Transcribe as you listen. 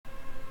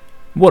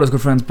What is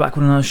good, friends? Back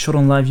with another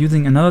Showdown live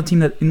using another team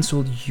that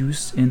Insult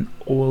used in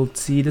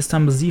OLT. This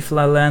time with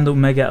Z-Fly, Lando,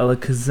 Mega,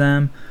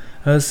 Alakazam,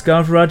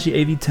 Scarfarachi,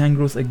 AV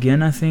Tangrowth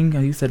again, I think.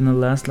 I used that in the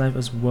last live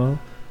as well.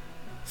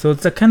 So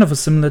it's a kind of a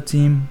similar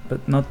team,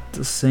 but not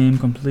the same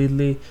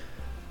completely.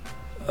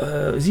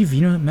 Is he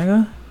Venus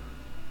Mega?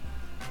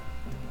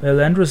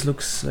 Landorus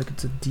looks like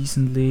it's a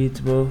decent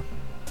lead. Well,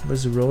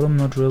 where's the Rotom?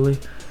 Not really.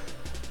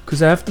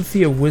 Because I have to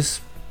see a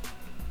Wisp.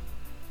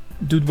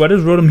 Dude, why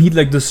does Rotom Heat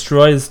like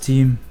destroy his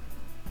team?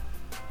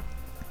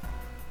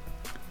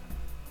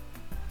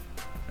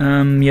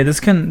 Yeah,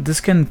 this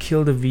can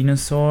kill the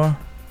Venusaur.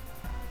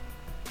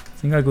 I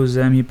think I'll go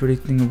Zam here,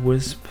 predicting a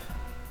Wisp.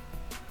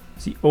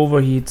 See,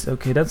 overheats.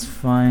 Okay, that's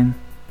fine.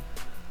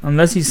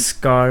 Unless he's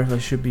Scarf, I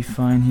should be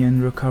fine here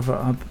and recover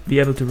up. Be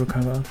able to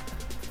recover up.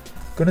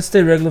 Gonna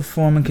stay regular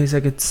form in case I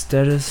get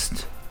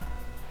statused.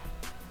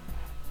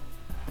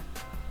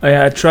 Oh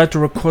yeah, I tried to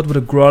record with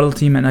a Grotle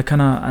team and I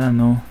don't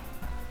know.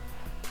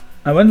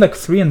 I went like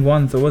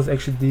 3-1, so it was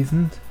actually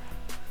decent.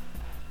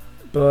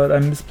 But I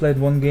misplayed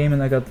one game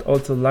and I got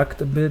also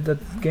lucked a bit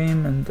that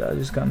game and I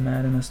just got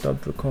mad and I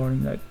stopped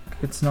recording. Like,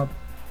 it's not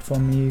for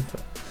me.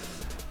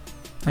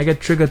 I get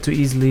triggered too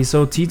easily,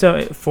 so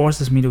Tita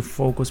forces me to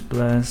focus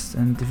blast,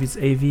 and if it's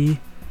AV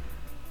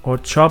or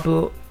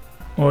Choppel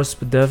or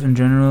Spadef in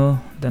general,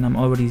 then I'm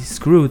already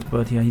screwed.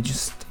 But yeah, he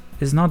just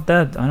is not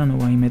that. I don't know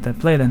why he made that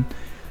play then.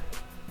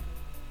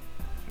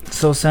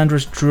 So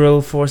Sandra's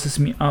Drill forces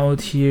me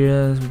out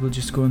here. We'll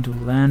just go into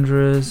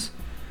Landorus.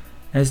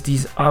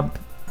 SD's up.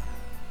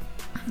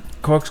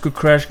 Corkscrew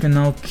Crash can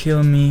now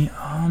kill me.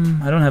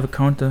 I don't have a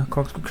counter.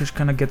 Corkscrew Crash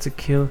kinda gets a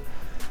kill.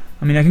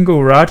 I mean, I can go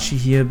Rachi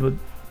here, but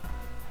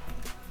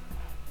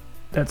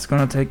that's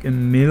gonna take a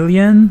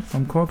million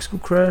from Corkscrew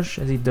Crash,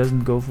 as he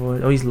doesn't go for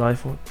it. Oh, he's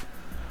live for it.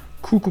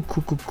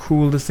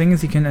 Cool. The thing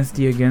is, he can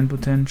SD again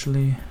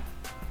potentially.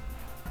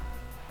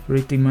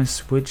 Predicting my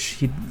switch.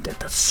 He did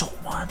that so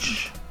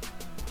much.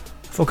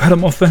 Forgot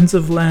I'm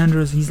offensive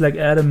Landorus. He's like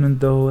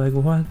adamant though. Like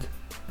what?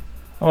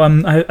 Oh,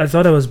 I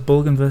thought I was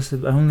bulk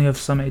invested. I only have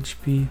some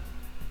HP.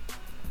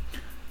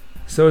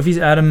 So if he's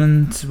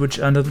adamant, which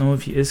I don't know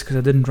if he is because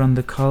I didn't run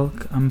the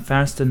calc, I'm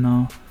faster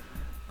now.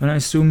 When I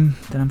assume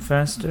that I'm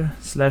faster,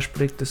 slash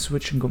predict the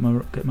switch and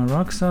get my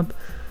rocks up.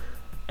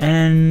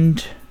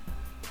 And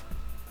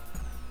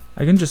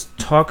I can just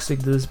toxic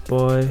this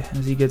boy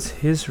as he gets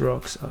his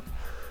rocks up.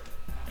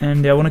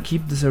 And I want to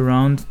keep this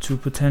around to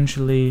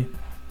potentially...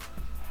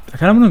 I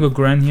kind of want to go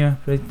Gran here,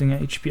 predicting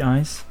HP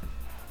Ice.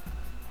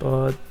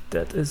 But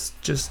that is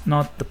just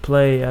not the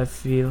play, I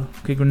feel.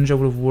 Okay, Greninja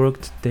would have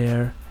worked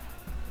there.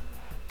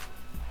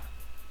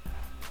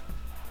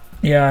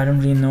 Yeah, I don't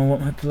really know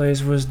what my play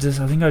is with this.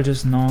 I think I'll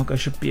just knock. I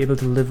should be able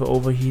to live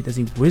overheat as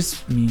he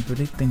whisped me.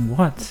 Predicting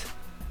what?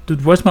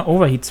 Dude, where's my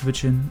overheat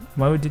switch in?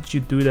 Why did you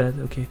do that?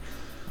 Okay.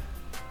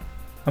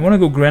 I want to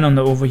go Gran on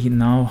the overheat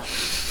now.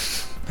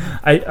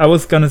 I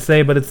was gonna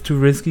say, but it's too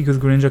risky because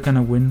Greninja kind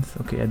of wins.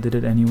 Okay, I did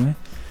it anyway.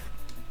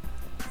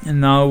 And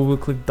now we'll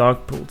click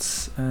Dark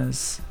Pulse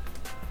as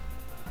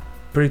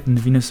predicting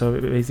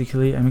Venusaur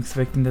basically. I'm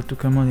expecting that to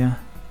come out, yeah.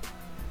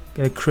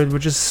 Get a crit,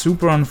 which is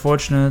super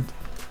unfortunate.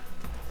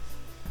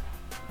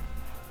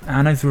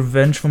 And it's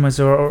revenge for my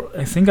Zora.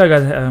 I think I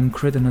got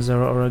crit in a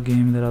Zora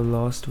game that I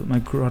lost with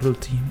my Grotle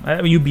team.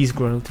 UB's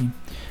Grotle team.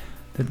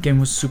 That game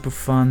was super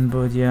fun,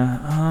 but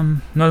yeah.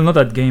 No, not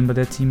that game, but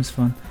that team is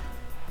fun.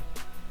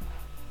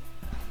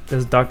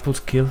 There's Dark Pulse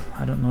kill.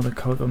 I don't know the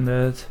calc on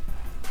that.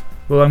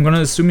 Well, I'm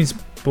gonna assume he's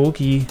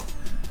bulky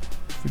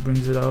if he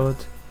brings it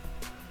out.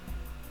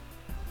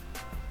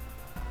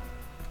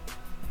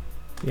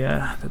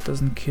 Yeah, that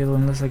doesn't kill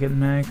unless I get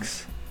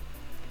max.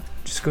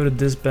 Just go to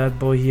this bad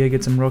boy here,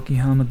 get some Rocky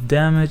Helmet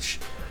damage.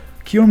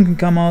 Kyurem can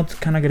come out,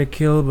 kinda get a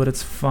kill, but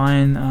it's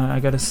fine. I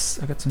got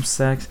some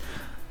sacks.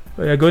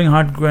 But yeah, going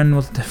hard Gren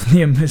was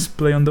definitely a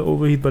misplay on the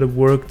overheat, but it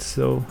worked,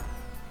 so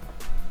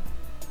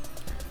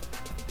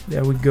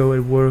there we go,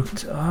 it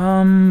worked.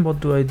 What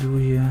do I do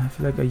here? I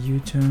feel like a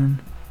U-turn.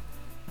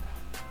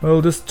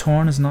 Well, this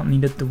Torn is not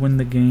needed to win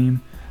the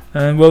game.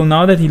 Well,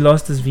 now that he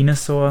lost his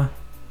Venusaur,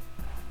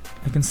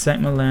 I can sack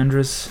my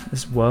Landorus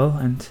as well,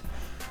 and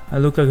I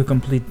look like a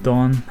complete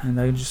Dawn, and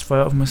I just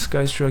fire off my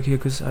Sky Strike here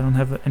because I don't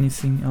have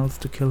anything else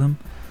to kill him.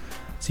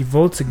 So he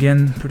volts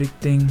again,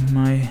 predicting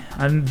my...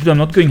 I'm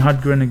not going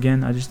hard Gren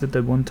again, I just did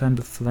that one time,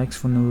 the flex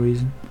for no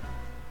reason.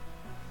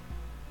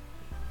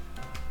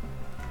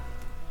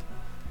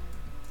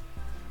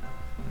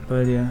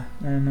 But yeah,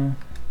 I don't know.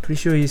 Pretty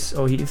sure he's...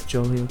 oh, he is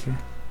Jolly, okay.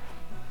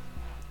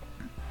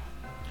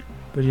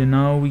 But yeah,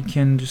 now we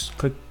can just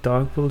click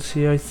Dark Pulse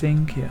here, I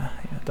think. Yeah,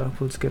 Dark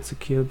Pulse gets a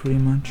kill pretty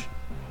much.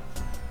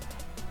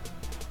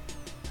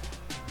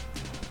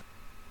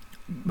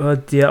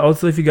 But yeah,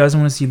 also if you guys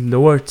want to see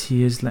lower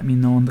tiers, let me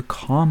know in the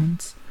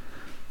comments.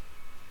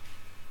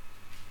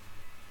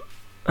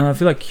 I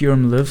feel like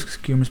Kyurem lives, because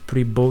Kyurem is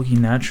pretty bulky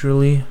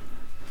naturally.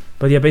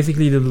 But yeah,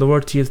 basically the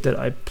lower tiers that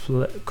I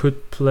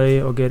could play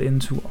or get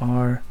into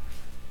are...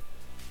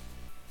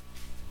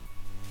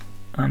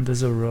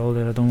 there's a roll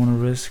that I don't want to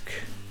risk.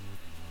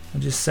 I'll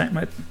just sack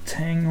my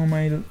Tang or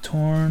my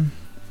Torn.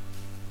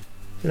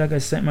 I feel like I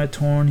sack my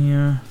Torn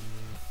here.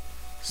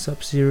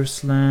 Sub-Zero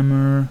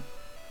Slammer.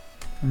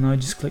 And now I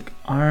just click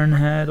Iron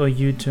Head or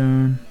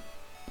U-turn.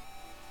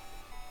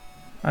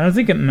 I don't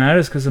think it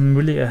matters because I'm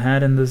really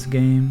ahead in this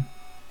game.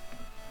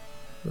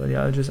 But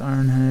yeah, I'll just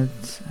Iron Head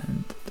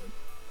and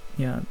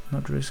yeah,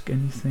 not risk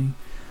anything.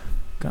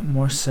 Got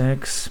more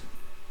sacks.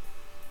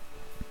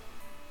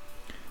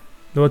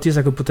 The tiers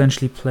I could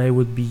potentially play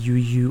would be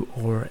UU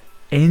or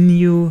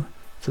NU.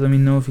 So let me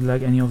know if you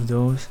like any of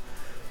those.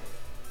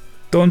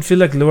 Don't feel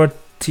like lower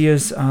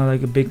tiers are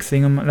like a big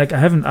thing on my, like I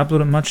haven't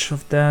uploaded much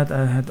of that.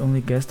 I had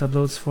only guest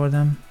uploads for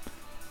them.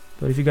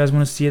 But if you guys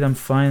want to see it, I'm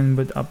fine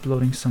with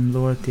uploading some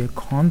lower tier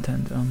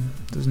content.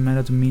 Doesn't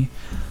matter to me.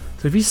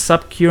 So if we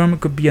sub-cure him, it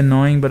could be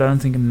annoying, but I don't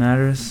think it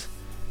matters.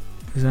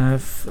 Because I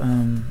have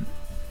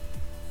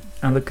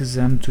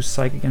Alakazam to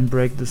Psychic and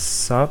break the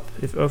sub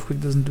if Earthquake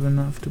doesn't do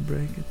enough to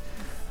break it.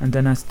 And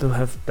then I still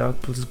have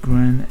Dark Pulse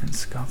Grin and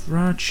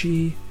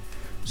Scarfrachi.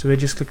 So we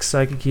just click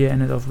Psychic here,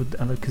 end it off with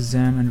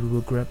Alakazam, and we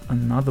will grab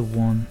another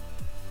one.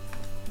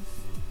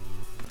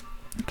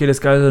 Okay, this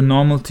guy is a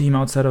normal team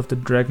outside of the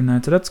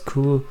Dragonite, so that's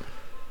cool.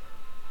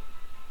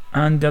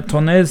 And that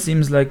Tornado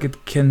seems like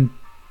it can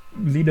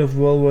lead off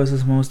well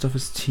versus most of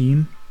his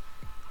team.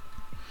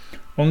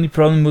 Only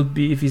problem would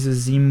be if he's a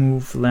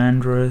Z-move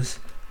Landorus.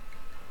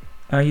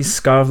 He's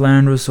Scarf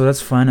Landorus, so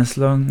that's fine as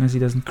long as he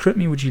doesn't crit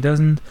me, which he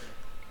doesn't.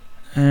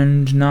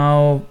 And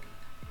now,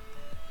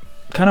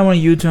 kind of want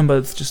to U-turn, but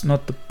it's just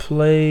not the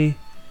play.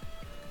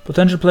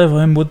 Potential play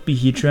for him would be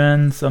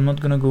Heatran, so I'm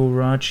not gonna go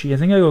Rachi. I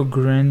think I go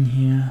Gren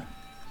here.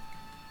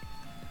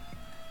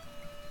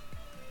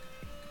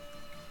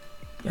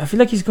 Yeah, I feel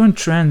like he's going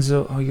Trend,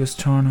 so oh, he goes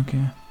Torn,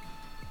 okay.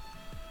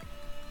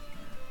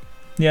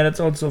 Yeah, that's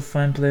also a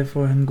fine play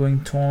for him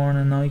going Torn,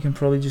 and now he can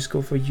probably just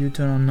go for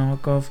U-turn or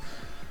knockoff.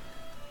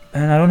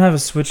 And I don't have a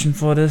switch in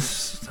for this,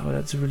 so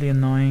that's really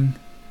annoying.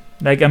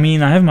 Like, I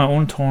mean, I have my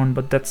own Torn,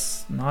 but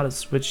that's not a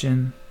switch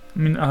in. I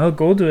mean, I'll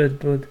go to it,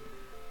 but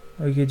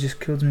okay, it just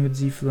kills me with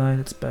Z-Fly,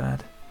 that's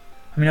bad.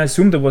 I mean, I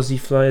assumed it was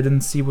Z-Fly, I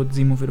didn't see what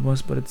Z-move it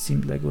was, but it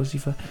seemed like it was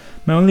Z-Fly.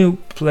 My only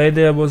play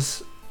there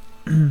was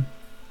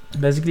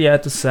basically I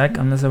had to sack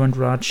unless I went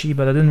Rachi,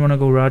 but I didn't want to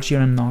go Rachi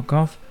on a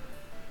knockoff.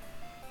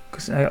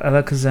 Because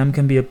Alakazam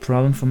can be a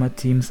problem for my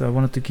team, so I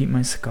wanted to keep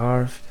my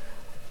Scarf.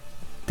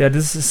 Yeah,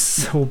 this is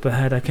so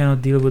bad, I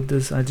cannot deal with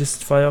this. I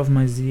just fire off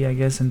my Z, I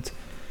guess, and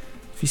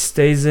if he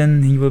stays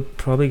in, he will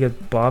probably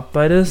get bopped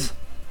by this.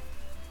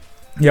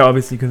 Yeah,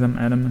 obviously, because I'm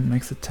adamant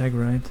makes the tag,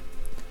 right?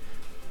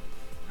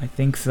 I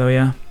think so,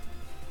 yeah.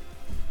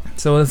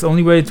 So the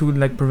only way to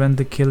like prevent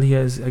the kill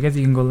here is, I guess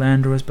you can go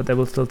Landorus, but that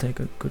will still take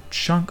a good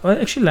chunk. Oh,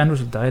 actually Landorus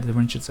will die,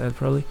 the should say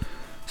probably.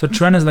 So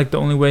Tren is like the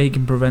only way he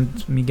can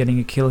prevent me getting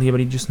a kill here,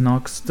 but he just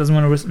knocks, doesn't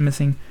want to risk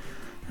missing,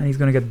 and he's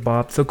gonna get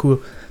bopped. So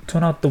cool.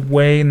 Turn out the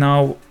way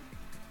now.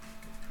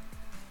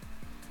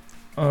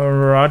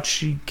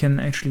 Rachi can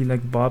actually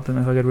like bop him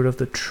if I get rid of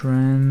the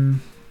Tren,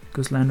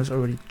 because Landorus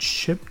already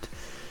chipped.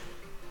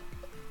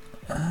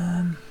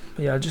 But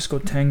yeah, I'll just go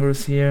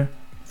Tangrowth here.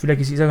 I feel like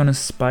he's either gonna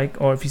spike,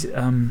 or if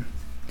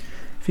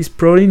he's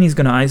Protein, he's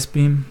gonna Ice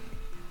Beam,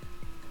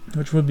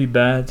 which would be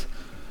bad.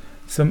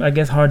 So I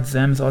guess Hard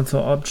Zam is also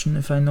an option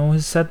if I know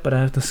his set, but I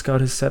have to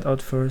scout his set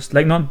out first.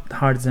 Like, not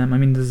Hard Zam, I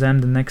mean the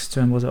Zam the next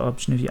turn was an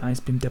option if he Ice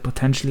Beamed there,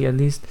 potentially at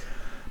least.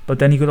 But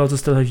then he could also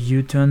still have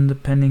U-turn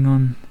depending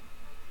on...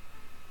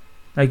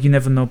 Like, you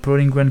never know,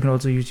 Protein Gwen can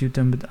also use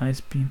U-turn with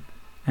Ice Beam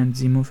and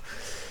Z-move.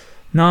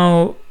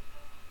 Now,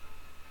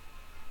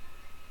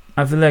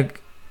 I feel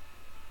like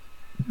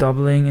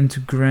doubling into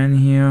Gren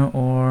here,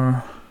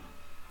 or...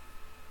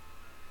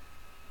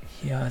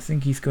 Yeah, I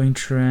think he's going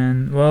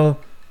Tren. Well,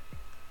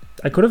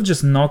 I could have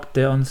just knocked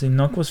there, honestly.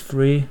 Knock was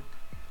free.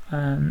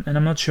 And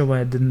I'm not sure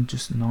why I didn't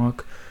just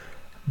knock.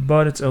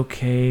 But it's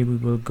okay. We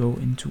will go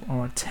into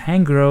our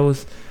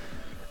Tangrowth.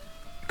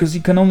 Because he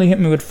can only hit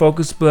me with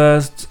Focus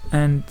Blast.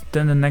 And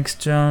then the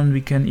next turn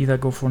we can either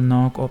go for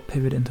knock or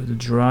pivot into the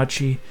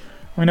Jirachi.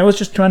 I mean, I was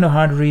just trying to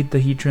hard read the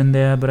Heatran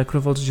there, but I could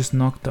have also just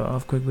knocked her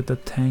off quick with the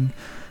Tang.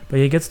 But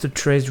he gets the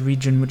Trace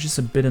Region, which is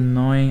a bit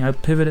annoying. I'll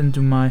pivot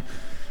into my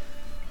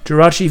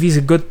Jirachi. If he's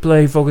a good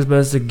play, Focus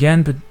Blast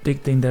again,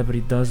 predicting that, but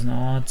he does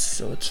not,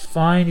 so it's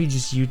fine. He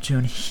just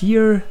U-turn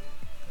here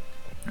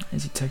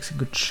as he takes a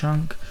good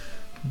chunk.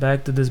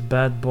 Back to this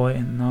bad boy,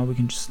 and now we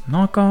can just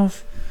knock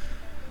off.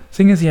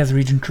 Thing is, he has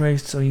Region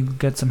Traced, so he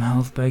get some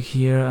health back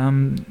here.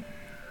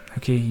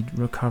 Okay, he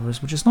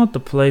recovers, which is not the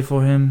play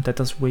for him. That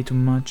does way too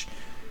much.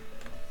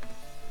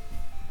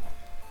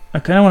 I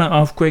kind of want to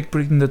Earthquake,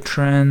 predicting the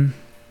Tren,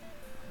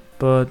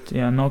 but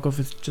yeah, knockoff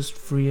is just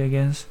free, I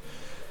guess.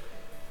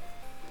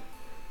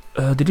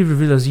 Did he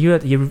reveal a Z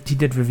yet? He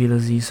did reveal a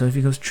Z, so if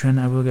he goes Tren,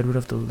 I will get rid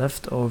of the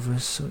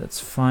leftovers, so that's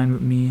fine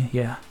with me.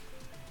 Yeah,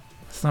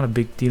 it's not a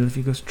big deal if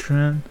he goes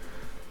Tren.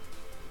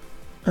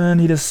 And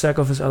he does sack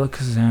off his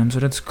Alakazam, so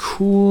that's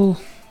cool.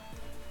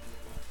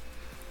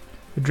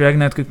 The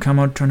Dragonite could come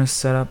out, trying to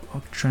set up,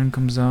 Tren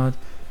comes out,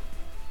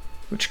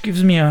 which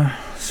gives me a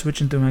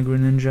switch into my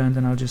Greninja, and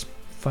then I'll just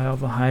fire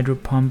off a Hydro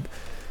Pump.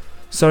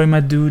 Sorry, my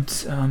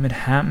dudes, it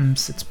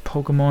happens. It's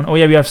Pokemon. Oh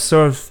yeah, we have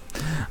Surf.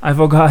 I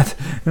forgot.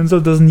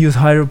 Enzo doesn't use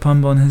Hydro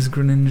Pump on his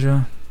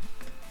Greninja.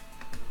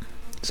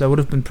 So I would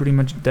have been pretty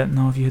much dead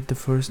now if you hit the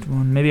first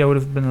one. Maybe I would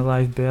have been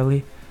alive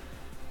barely.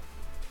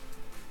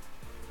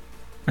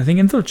 I think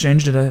Intel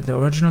changed it. The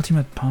original team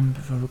had Pump,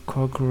 if I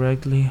recall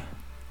correctly.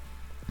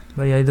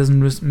 But yeah, he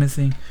doesn't risk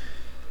missing.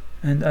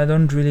 And I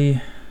don't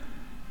really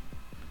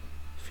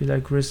feel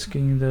like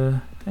risking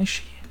the...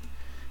 Actually,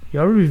 he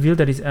already revealed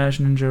that he's Ash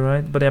Ninja,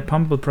 right? But yeah,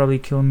 Pump will probably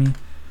kill me.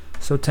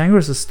 So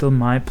Tangrowth is still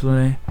my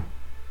play.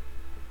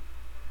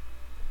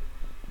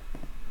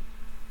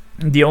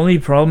 The only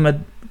problem I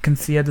can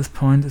see at this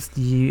point is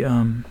the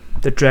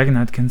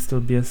Dragonite can still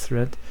be a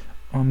threat.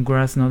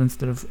 Grass Knot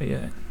instead of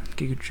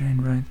Giga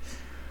Chain, right?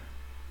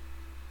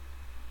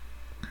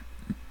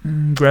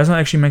 Grass Knot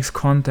actually makes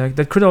contact.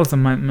 That could also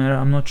might matter,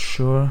 I'm not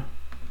sure.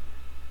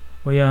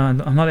 Well yeah,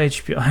 I'm not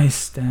HP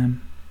Ice,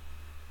 damn.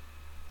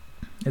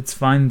 It's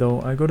fine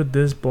though, I go to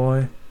this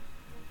boy.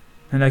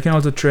 And I can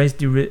also trace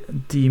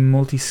the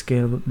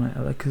multi-scale with my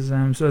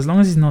Alakazam. So as long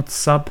as he's not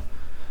sub,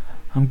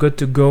 I'm good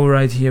to go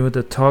right here with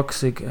the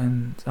Toxic.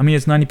 And I mean,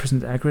 it's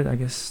 90% accurate, I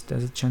guess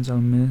there's a chance I'll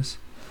miss.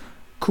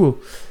 Cool.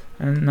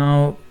 And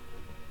now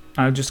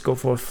I'll just go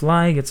for a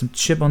fly, get some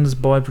chip on this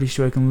boy. Pretty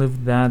sure I can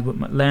live that with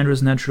my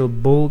Landorus Natural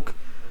Bulk.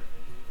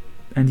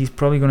 And he's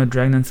probably gonna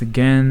Dragon Dance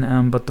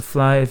again, but the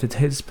fly, if it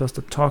hits plus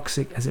the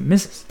Toxic, as it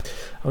misses.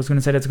 I was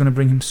gonna say that's gonna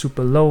bring him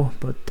super low,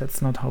 but that's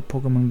not how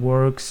Pokemon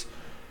works.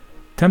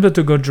 Tempted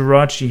to go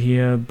Jirachi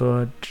here,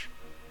 but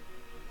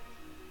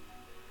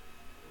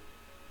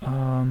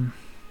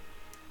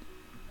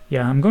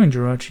yeah, I'm going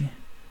Jirachi.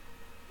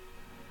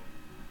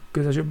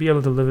 Because I should be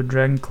able to live a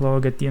Dragon Claw,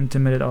 get the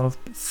Intimidate off,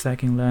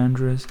 sacking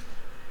Landorus,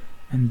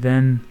 and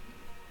then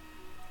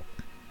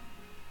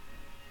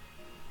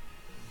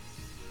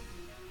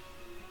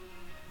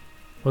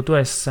what do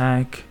I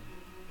sack?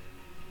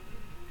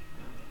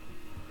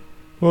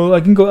 Well,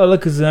 I can go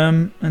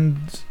Alakazam, and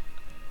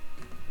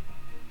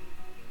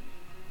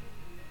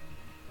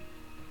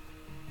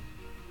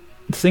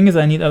the thing is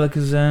I need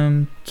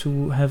Alakazam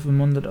to have a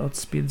mon that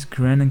outspeeds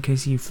Gran in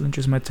case he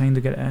flinches my tank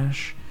to get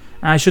Ash.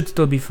 I should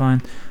still be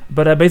fine,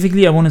 but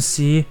basically I want to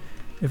see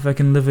if I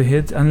can live a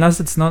hit, unless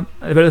it's not,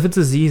 but if it's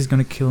a Z he's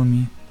gonna kill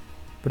me.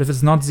 But if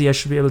it's not Z I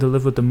should be able to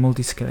live with the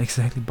multi-scale.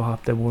 Exactly,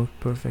 Bob, that worked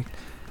perfect.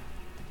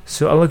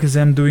 So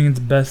Alakazam doing its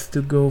best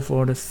to go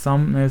for the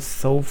thumbnail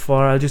so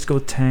far. I'll just go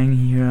Tang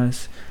here,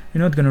 as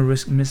we're not gonna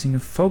risk missing a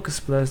Focus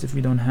Blast if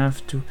we don't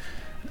have to.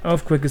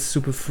 Earthquake is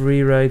super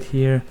free right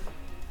here.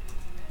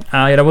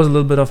 Yeah, that was a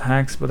little bit of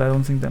hacks, but I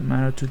don't think that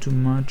mattered too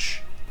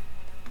much.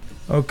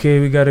 Okay,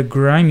 we got a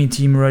grimy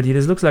team right here.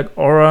 This looks like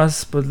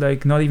auras, but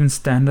like not even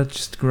standard,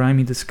 just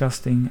grimy,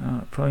 disgusting.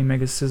 Probably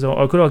Mega Scissor,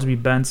 or it could also be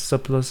Band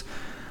Surplus,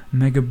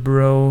 Mega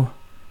Bro.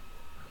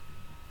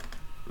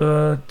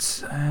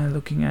 But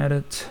looking at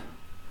it,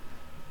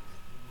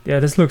 yeah,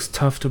 this looks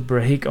tough to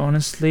break,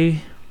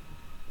 honestly.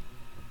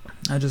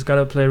 I just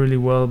gotta play really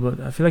well, but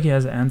I feel like he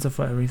has an answer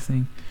for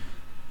everything.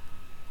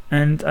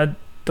 And I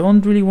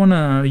don't really want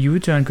to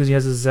U-turn because he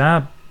has a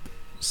Zap,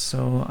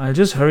 so I'll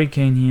just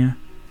Hurricane here.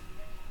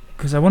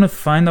 Because I want to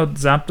find out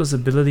Zapdos'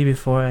 ability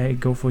before I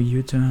go for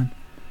U-turn.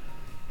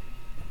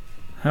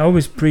 I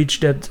always preach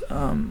that,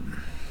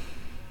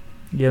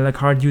 yeah, like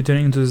hard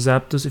U-turning into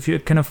Zapdos. If you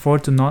can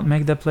afford to not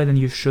make that play, then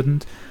you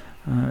shouldn't.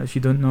 If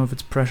you don't know if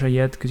it's pressure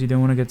yet, because you don't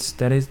want to get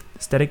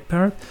static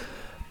parrot.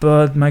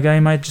 But my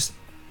guy might just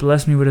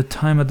bless me with a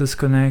timer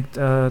disconnect,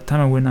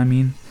 timer win, I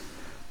mean.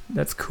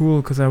 That's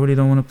cool, because I really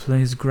don't want to play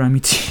his grimy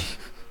team.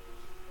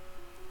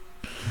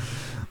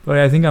 But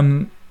I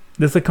think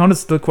this account is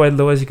still quite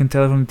low, as you can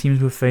tell from the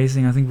teams we're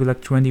facing. I think we're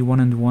like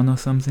 21-1 or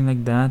something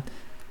like that.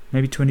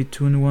 Maybe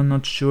 22-1,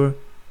 not sure.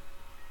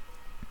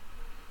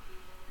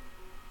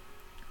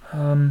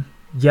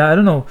 Yeah, I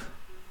don't know.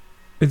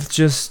 It's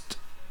just,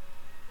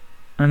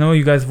 I know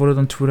you guys voted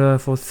on Twitter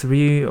for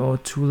 3 or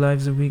 2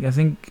 lives a week. I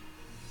think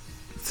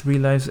 3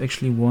 lives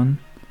actually 1.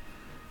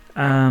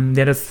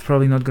 Yeah, that's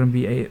probably not gonna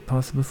be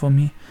possible for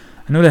me.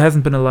 I know there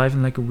hasn't been a live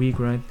in like a week,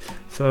 right?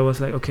 So I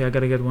was like, okay, I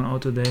gotta get one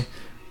out today.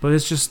 But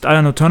it's just, I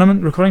don't know,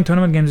 recording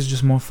tournament games is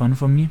just more fun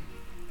for me.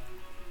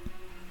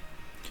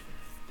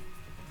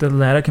 The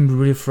ladder can be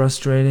really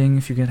frustrating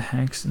if you get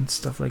hacks and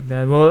stuff like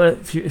that. Well,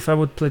 if I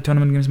would play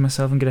tournament games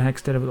myself and get a hack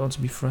stat, it would also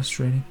be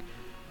frustrating.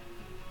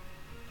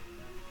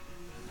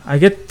 I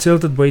get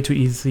tilted way too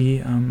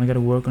easily. I gotta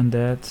work on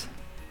that.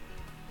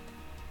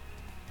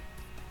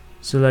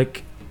 So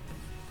like,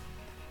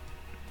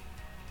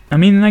 I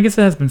mean, I guess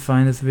that has been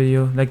fine, this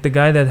video. Like the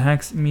guy that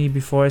hacks me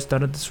before I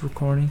started this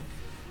recording.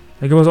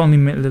 Like it was only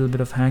a little bit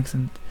of hacks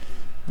and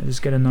I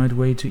just get annoyed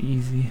way too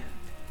easy.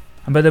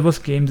 But that was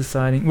game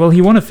deciding. Well,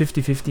 he won a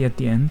 50-50 at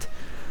the end.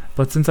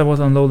 But since I was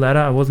on low ladder,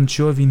 I wasn't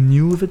sure if he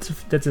knew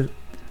if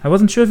I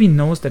wasn't sure if he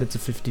knows that it's a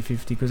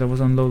 50-50 because I was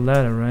on low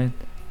ladder, right?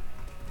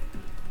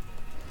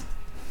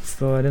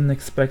 So I didn't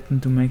expect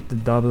him to make the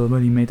double,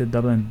 but he made the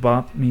double and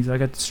bopped me, so I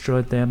got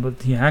destroyed there.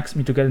 But he hacks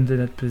me to get into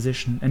that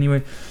position.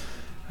 Anyway,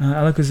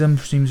 Alakazam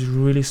seems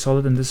really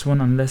solid in this one,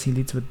 unless he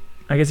leads with...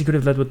 I guess he could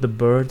have led with the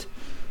bird.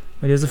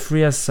 But he has a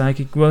free as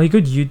psychic. Well, he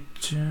could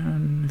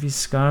U-turn if he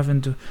Scarf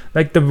into...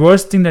 Like, the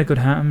worst thing that could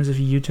happen is if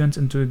he U-turns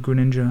into a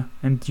Greninja.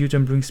 And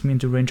U-turn brings me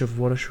into range of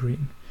Water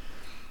Shuriken.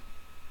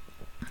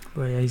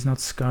 But yeah, he's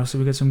not Scarf, so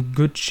we get some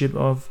good chip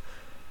off.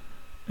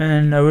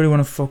 And I really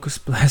want to focus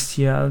blast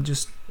here. I'll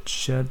just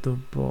Shadow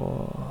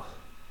Ball.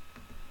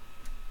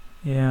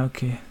 Yeah,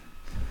 okay.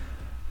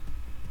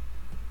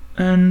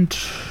 And...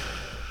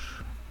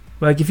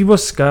 like, if he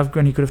was Scarf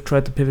Gren, he could have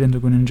tried to pivot into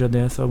Greninja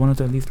there, so I wanted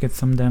to at least get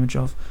some damage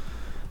off.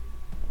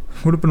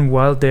 Would have been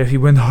wild there if he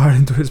went hard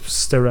into his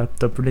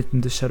Staraptor,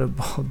 predicting the Shadow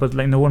Ball, but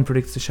like no one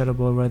predicts the Shadow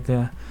Ball right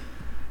there.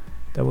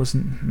 That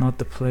wasn't not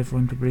the play for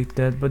him to predict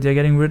that. But yeah,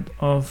 getting rid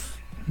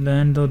of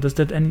Lando, does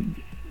that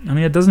any... I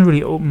mean, it doesn't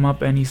really open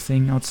up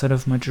anything outside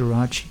of my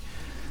Jirachi.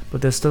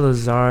 But there's still a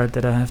Zard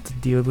that I have to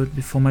deal with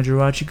before my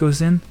Jirachi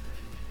goes in.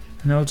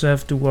 And I also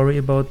have to worry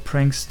about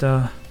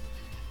Prankster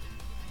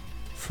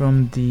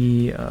from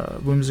the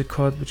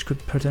Whimsicott, which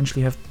could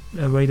potentially have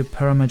a way to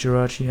para my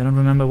Jirachi. I don't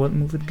remember what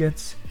move it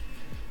gets.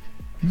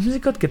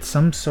 Whimsicott gets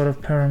some sort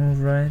of para move,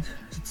 right?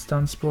 Is it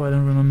Stun Spore? I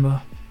don't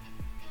remember.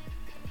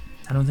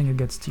 I don't think it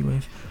gets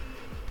T-Wave.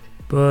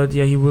 But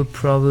yeah, he will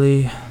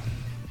probably...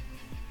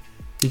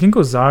 He can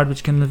go Zard,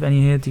 which can live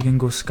any hit. He can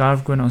go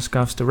Scarf Gwen or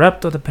Scarf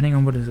Staraptor, depending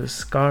on what is a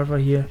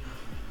Scarfer here.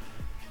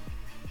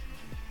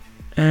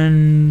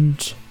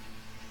 And...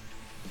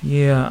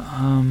 yeah,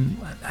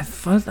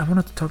 I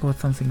wanted to talk about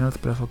something else,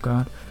 but I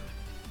forgot.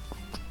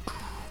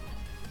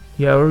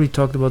 Yeah, I already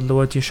talked about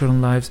lower tier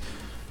Showdown lives.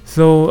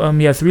 So,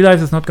 yeah, 3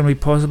 lives is not going to be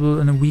possible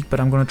in a week, but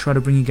I'm going to try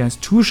to bring you guys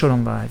 2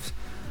 Showdown lives.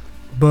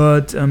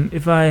 But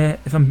if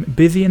I'm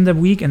busy in the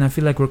week and I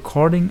feel like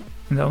recording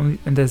and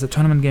there's a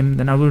tournament game,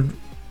 then I will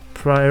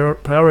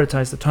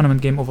prioritize the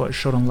tournament game over a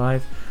Showdown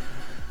live.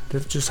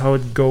 That's just how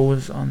it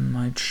goes on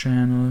my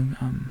channel.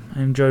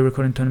 I enjoy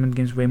recording tournament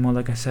games way more,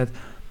 like I said.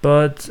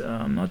 But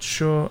I'm not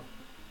sure.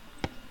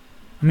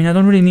 I mean, I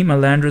don't really need my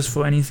Landorus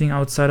for anything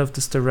outside of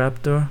the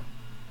Staraptor.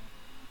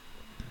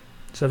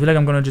 So I feel like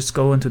I'm gonna just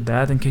go into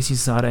that in case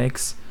he's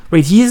ZX.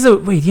 Wait, he has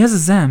a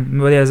Zam.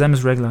 Well, yeah, Zam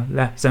is regular.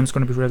 Yeah, Zam's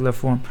gonna be regular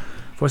form.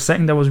 For a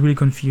second, I was really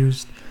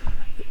confused.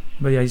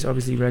 But yeah, he's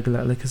obviously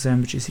regular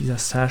Alakazam, which is either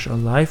Sash or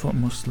Life,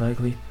 most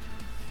likely.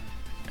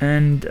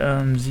 And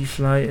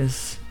Z-Fly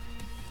is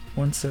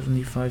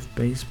 175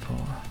 base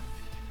power.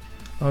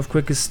 Off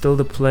Quick is still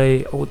the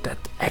play. Oh, that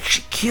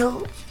actually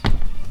killed.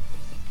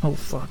 Oh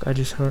fuck, I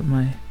just hurt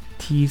my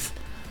teeth.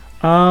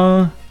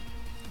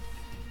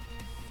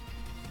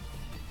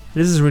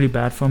 This is really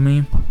bad for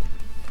me.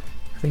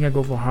 I think I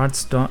go for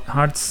Hearts.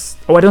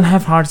 Oh, I don't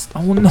have Hearts.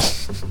 Oh no.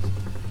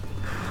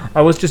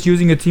 I was just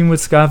using a team with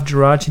Scarf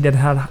Jirachi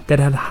that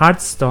had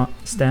Heart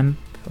Stamp,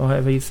 or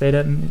however you say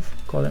that move.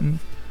 Call that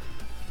move.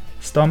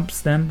 Stomp,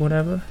 Stamp,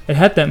 whatever. It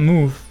had that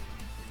move.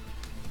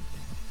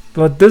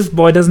 But this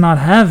boy does not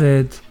have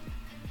it.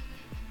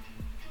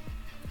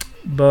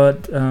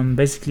 But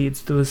basically it's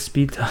still a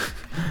speed tie.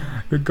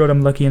 Good god,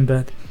 I'm lucky in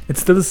that.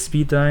 It's still a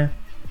speed tie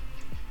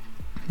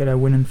that I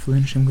win and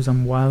flinch him because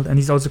I'm wild. And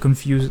he's also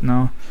confused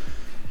now.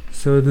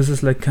 So this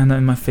is like kinda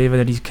in my favor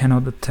that he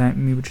cannot attack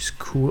me, which is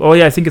cool. Oh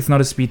yeah, I think it's not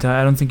a speed tie.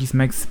 I don't think he's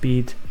max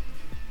speed.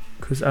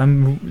 Because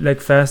I'm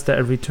like faster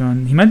every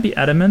turn. He might be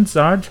Adamant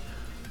Zard,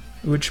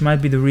 which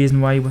might be the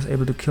reason why he was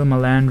able to kill my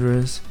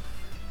Landorus.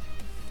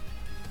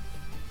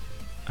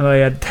 Oh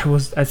yeah, that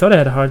was... I thought I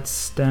had a hard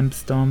Stamp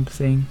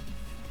thing.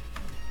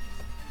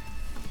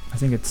 I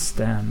think it's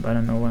Stamp. I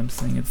don't know why I'm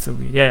saying it's so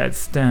weird. Yeah, it's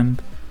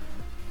Stamp.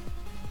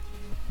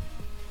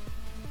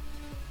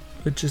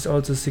 Which is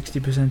also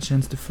 60%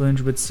 chance to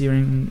flinch with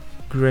Searing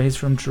Grace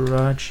from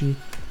Jirachi.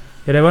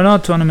 Yeah, there were no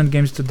tournament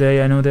games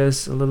today. I know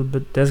there's a little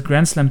bit... There's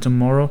Grand Slam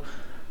tomorrow.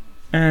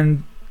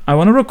 And I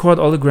want to record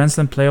all the Grand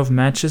Slam playoff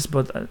matches,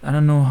 but I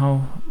don't know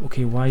how...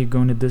 Okay, why are you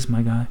going to this,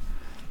 my guy?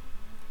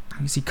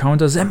 You see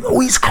counters them. Oh,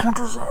 he's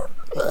counters them.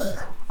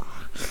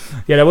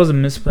 Yeah, that was a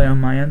misplay on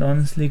my end,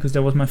 honestly, because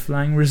that was my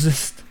flying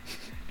resist.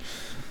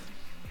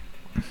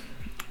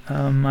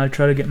 I'll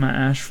try to get my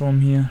Ash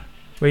form here.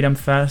 Wait, I'm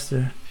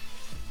faster.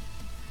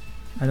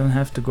 I don't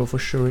have to go for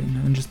Shuriken,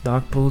 I can just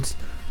Dark Pulse.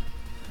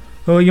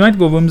 Oh, you might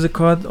go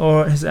Whimsicott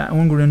or his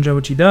own Greninja,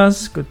 which he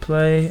does. Good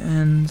play,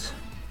 and...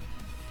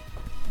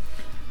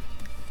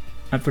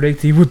 I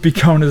predict he would be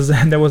counters,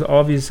 and that was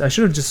obvious. I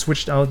should have just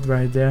switched out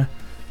right there.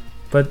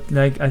 But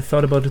like, I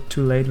thought about it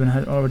too late when I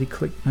had already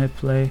clicked my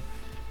play.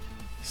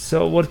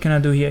 So what can I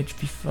do here?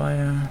 HP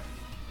Fire.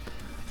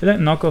 I feel like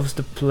knockoff's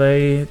the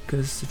play,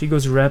 because if he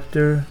goes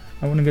Raptor,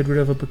 I want to get rid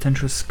of a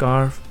potential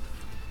Scarf.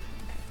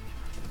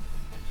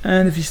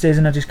 And if he stays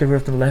in, I just get rid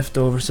of the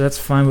leftover, so that's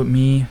fine with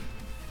me.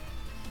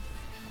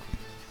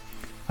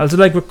 I also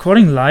like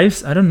recording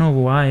lives. I don't know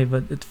why,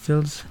 but it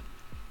feels...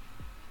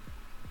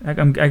 Like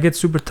I get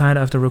super tired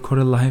after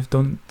recording live.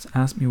 Don't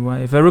ask me why.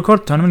 If I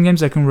record tournament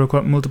games, I can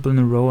record multiple in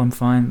a row. I'm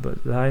fine,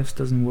 but lives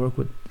doesn't work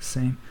with the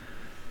same.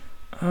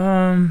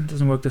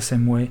 Doesn't work the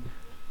same way.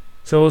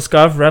 So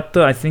Scarf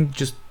Raptor, I think,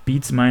 just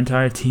beats my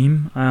entire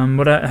team.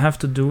 What I have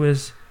to do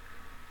is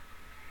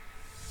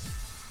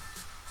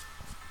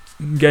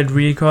get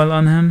recoil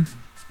on him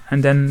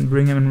and then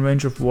bring him in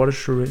range of water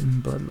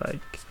shuriken, but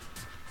like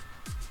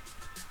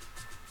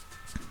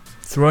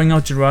throwing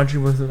out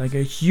Jirachi was like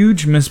a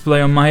huge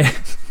misplay on my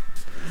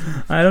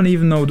I don't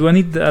even know. Do I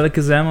need the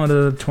Alakazam or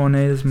the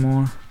Tornadoes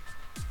more?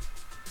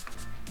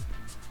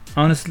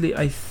 Honestly,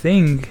 I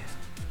think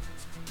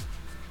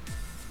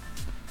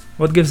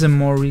what gives him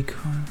more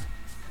recoil?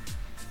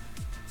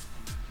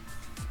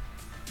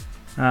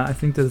 I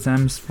think the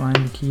Zam's fine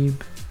to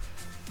keep.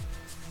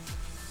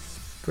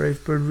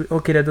 Brave Bird.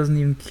 Okay, that doesn't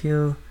even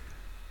kill.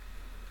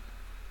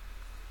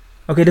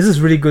 Okay, this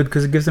is really good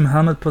because it gives him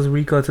helmet plus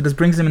recoil, so this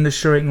brings him in the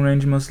Shuriken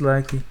range most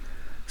likely.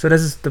 So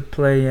this is the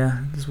play,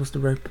 yeah. This was the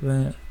right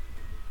play.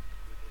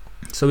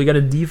 So we got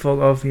a default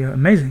off here.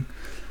 Amazing.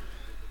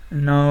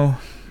 And now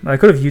I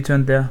could have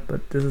U-turned there,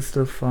 but this is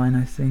still fine,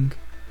 I think.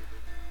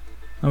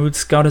 I would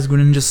scout his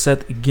Greninja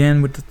set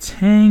again with the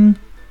Tang.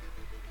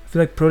 I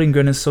feel like Protein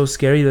Gren is so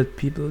scary that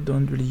people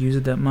don't really use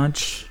it that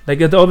much.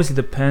 Like, it obviously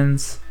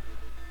depends.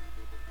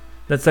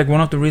 That's like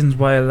one of the reasons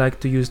why I like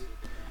to use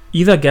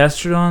either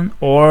Gastrodon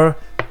or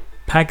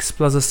Pax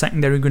plus a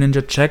secondary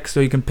Greninja check, so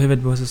you can pivot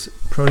versus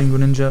Protein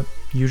Greninja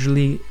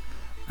usually.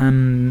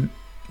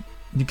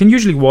 You can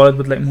usually wall it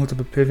with like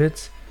multiple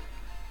pivots,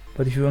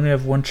 but if you only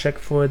have one check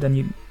for it,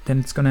 then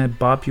it's gonna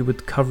bop you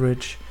with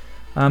coverage.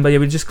 But yeah,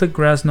 we just click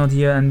Grass Knot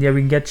here, and yeah,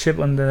 we can get Chip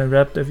on the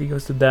Raptor if he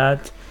goes to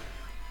that.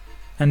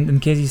 And in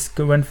case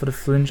he went for the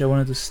flinch, I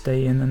wanted to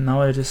stay in, and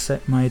now I just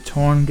set my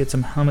Torn, get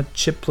some Helmet,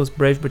 Chip plus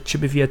Brave, but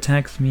Chip if he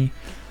attacks me.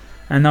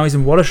 And now he's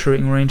in Water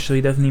Shuriken range, so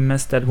he definitely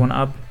messed that one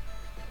up.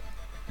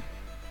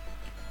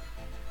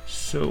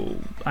 So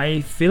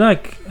I feel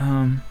like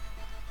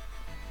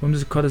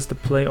Whimsicott is the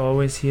play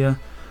always here.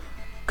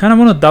 Kind of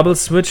want to double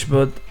switch,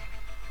 but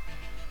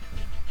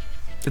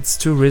it's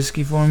too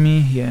risky for me.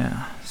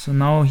 Yeah. So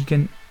now he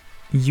can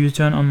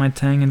U-turn on my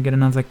Tang and get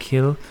another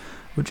kill,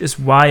 which is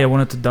why I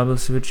wanted to double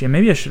switch. Yeah,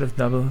 maybe I should have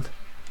doubled,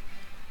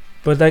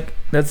 but like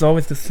that's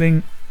always the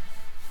thing.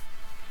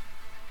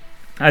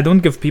 I don't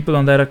give people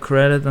on that a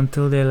credit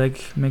until they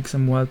like make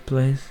some wild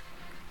plays,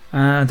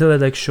 until they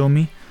like show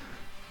me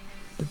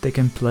that they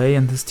can play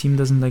and this team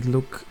doesn't like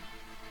look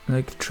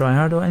like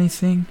tryhard or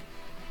anything.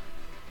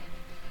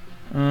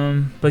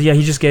 But yeah,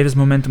 he just gave his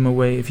momentum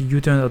away. If he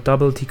U-turned or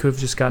doubled, he could have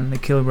just gotten a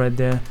kill right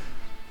there.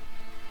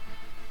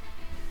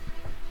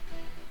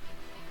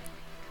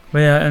 But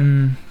yeah,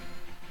 and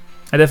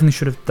I definitely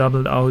should have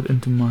doubled out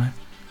into my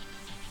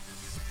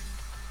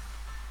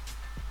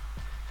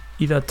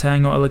either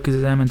Tang or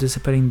Alakazam,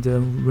 anticipating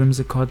the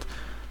Whimsicott.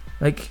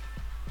 Like,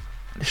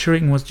 the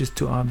Shuriken was just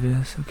too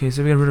obvious. Okay,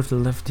 so we got rid of the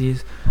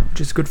lefties,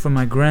 which is good for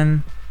my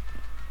Gren.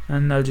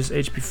 And I'll just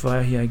HP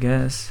Fire here, I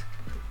guess.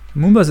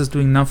 Moonblast is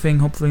doing nothing,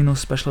 hopefully no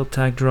special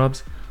attack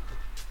drops.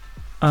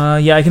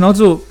 Yeah, I can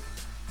also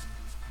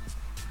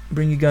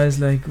bring you guys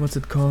like, what's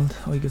it called?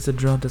 Oh, he gets a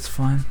drop, that's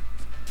fine.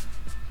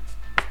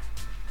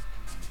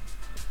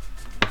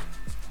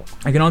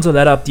 I can also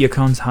let up the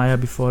accounts higher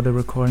before the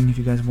recording if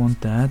you guys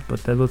want that,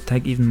 but that will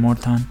take even more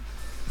time.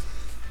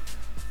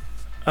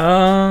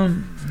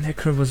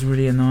 Necro was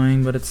really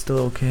annoying, but it's still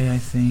okay, I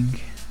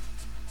think.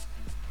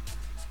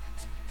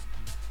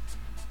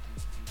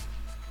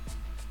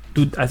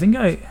 Dude, I think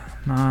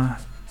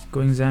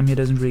going Zam here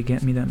doesn't really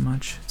get me that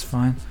much. It's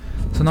fine.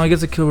 So now he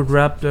gets a kill with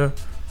Raptor.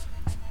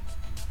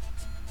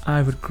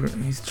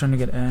 He's trying to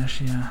get Ash,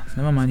 yeah.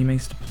 Never mind, he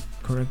makes the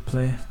correct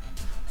play.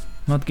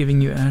 Not giving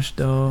you Ash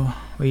though.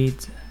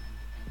 Wait.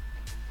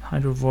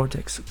 Hydro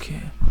Vortex,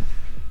 okay.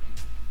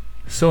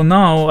 So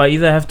now I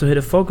either have to hit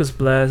a Focus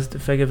Blast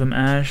if I give him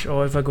Ash,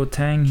 or if I go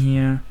Tang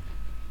here.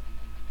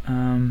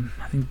 I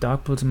think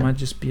Dark Pulse might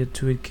just be a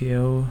 2-hit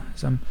KO.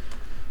 Some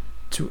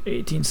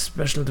 218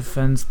 special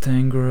defense,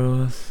 Tang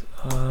growth.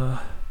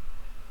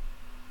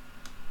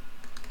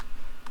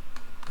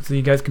 So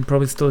you guys can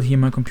probably still hear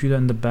my computer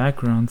in the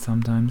background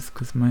sometimes,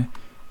 because my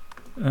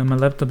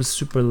laptop is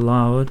super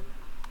loud.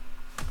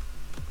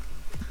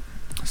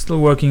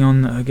 Still working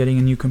on getting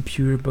a new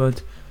computer,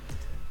 but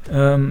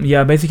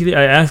yeah, basically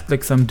I asked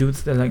like some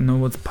dudes that like know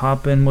what's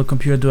poppin', what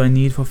computer do I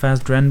need for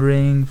fast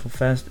rendering, for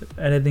fast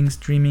editing,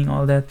 streaming,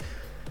 all that,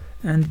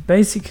 and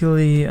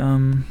basically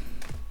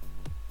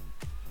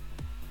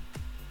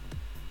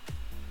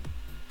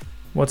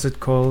what's it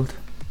called?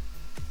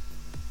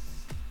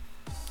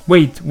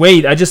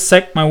 Wait, I just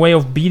sacked my way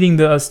of beating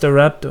the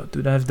Staraptor.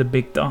 Dude, I have the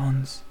big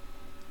downs.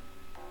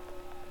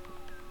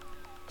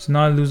 So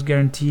now I lose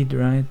guaranteed,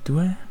 right? Do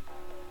I?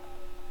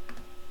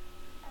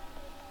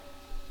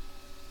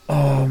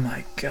 Oh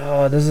my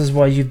god, this is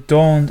why I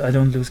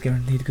don't lose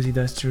guaranteed because he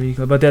dies to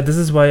recoil. But yeah, this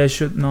is why I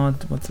should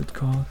not, what's it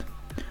called?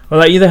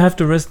 Well, I either have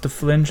to risk the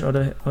flinch or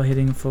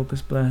hitting a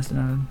Focus Blast, and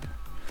I'll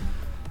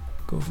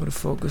go for the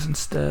focus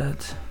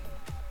instead.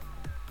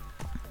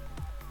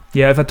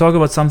 Yeah, if I talk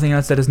about something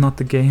else that is not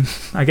the game,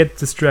 I get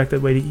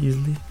distracted very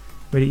easy,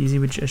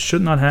 which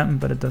should not happen,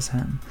 but it does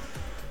happen.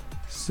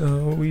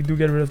 So we do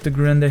get rid of the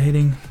Gren they're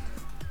hitting.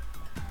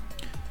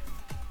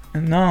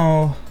 And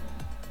now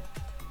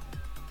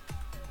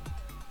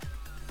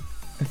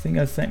I think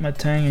I thank my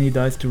Tang and he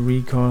dies to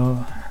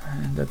recoil.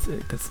 And that's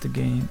it, that's the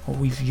game. Oh,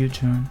 he's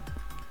U-turn.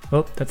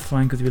 Well, that's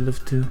fine because we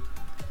live 2.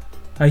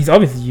 He's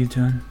obviously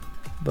U-turn.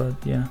 But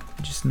yeah,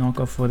 just knock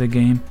off for the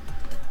game.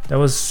 That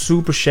was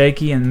super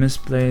shaky and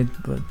misplayed,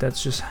 but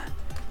that's just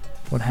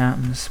what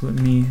happens with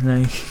me.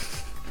 Like,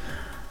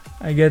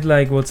 I get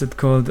like, what's it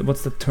called?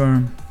 What's the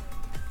term?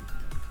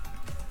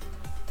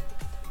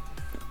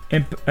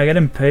 I get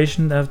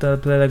impatient after I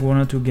play like 1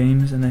 or 2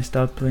 games and I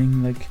start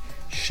playing like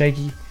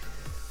shaky.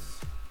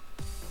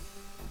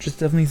 Just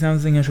definitely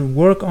something I should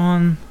work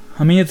on.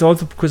 I mean, it's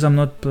also because I'm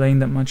not playing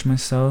that much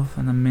myself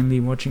and I'm mainly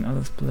watching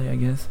others play, I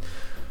guess.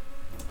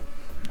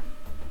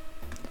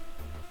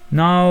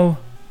 Now,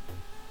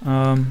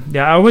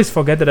 yeah, I always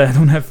forget that I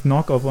don't have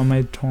knockoff on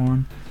my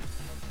Torn.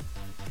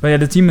 But yeah,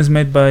 the team is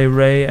made by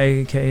Ray,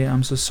 aka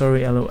I'm so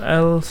sorry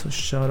LOL, so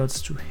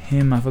shoutouts to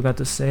him, I forgot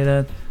to say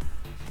that.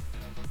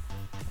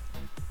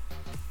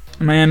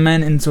 My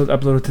man Insult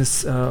uploaded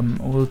his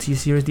OLT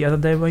series the other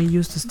day where he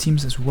used his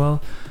teams as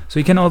well. So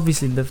you can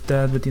obviously lift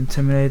that with the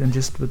Intimidate and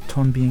just with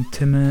Ton being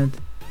timid.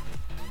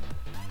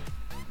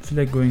 I feel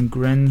like going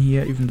Gren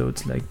here, even though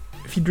it's like,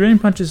 if he Drain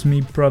Punches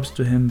me, props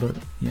to him, but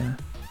yeah.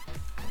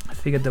 I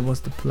figured that was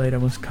the play that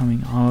was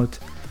coming out.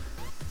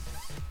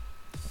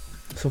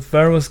 So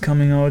Pharaoh was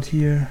coming out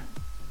here.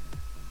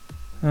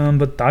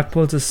 But Dark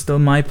Pulse is still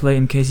my play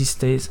in case he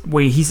stays.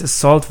 Wait, he's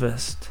Assault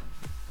Vest.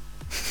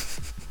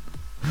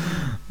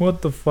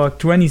 What the fuck?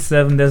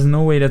 27, there's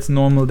no way that's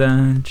normal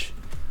damage.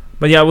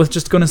 But yeah, I was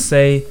just gonna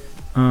say,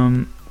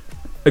 a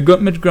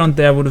good mid-ground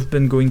there would have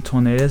been going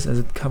Tornadus as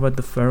it covered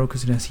the Pharaoh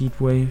because it has Heat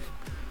Wave.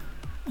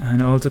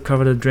 And also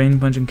covered a Drain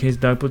Punch in case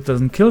Dark Pulse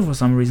doesn't kill for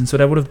some reason. So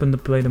that would have been the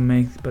play to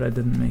make, but I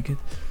didn't make it.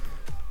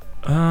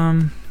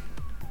 Yeah,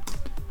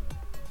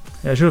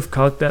 I should have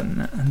calced that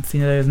and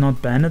seen that he's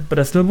not banned, but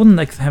I still wouldn't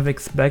have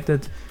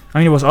expected. I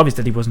mean, it was obvious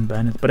that he wasn't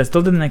banned, but I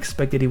still didn't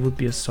expect that he would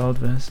be Assault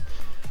Vest.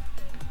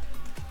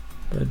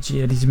 But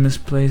yeah, these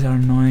misplays are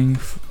annoying.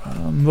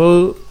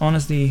 Well,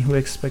 honestly, who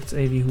expects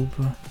AV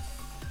Hooper?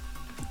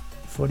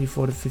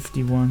 44 to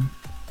 51.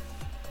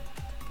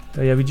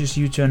 But yeah, we just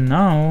U-turn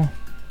now.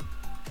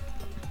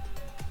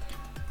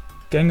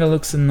 Gengar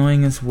looks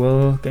annoying as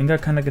well. Gengar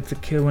kinda gets a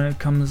kill when it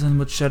comes in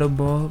with Shadow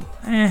Ball.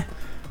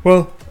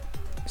 Well,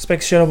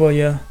 Specs Shadow Ball,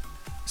 yeah.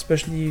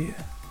 Especially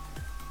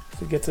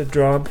if it gets a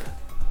drop.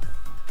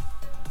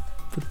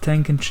 The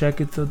tank can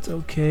check it, so it's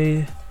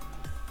okay.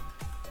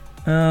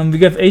 We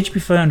got HP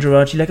Fire on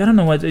Jirachi. Like, I don't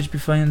know why it's HP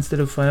Fire instead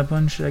of Fire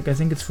Punch. Like, I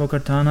think it's for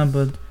Katana,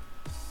 but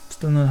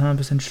still not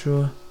 100%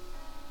 sure.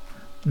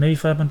 Maybe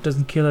Fire Punch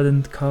doesn't kill, I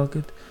didn't calc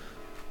it.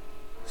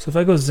 So if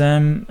I go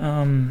Zam,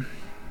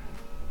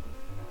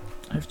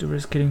 I have to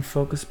risk hitting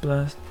Focus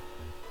Blast.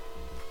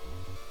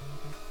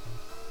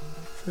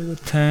 If I go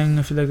Tang,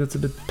 I feel like that's a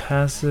bit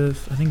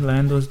passive. I think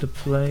Lando is the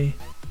play.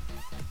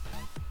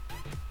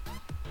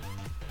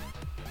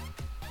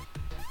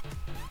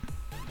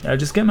 Yeah, I'll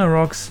just get my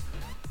rocks.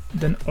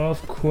 Then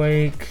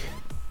Earthquake.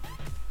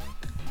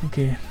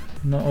 Okay,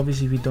 no,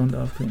 obviously we don't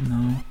Earthquake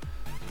now.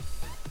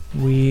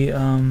 We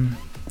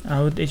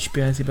out HP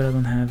IC, but I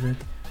don't have it.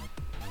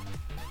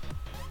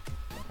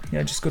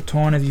 Yeah, just go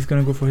Torn if he's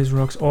gonna go for his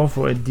rocks or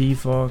for a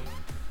defog.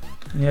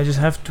 And yeah, I just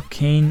have to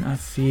Cane, I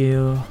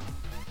feel.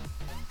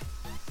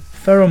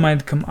 Pharaoh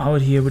might come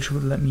out here, which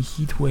would let me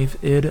Heat Wave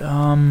it.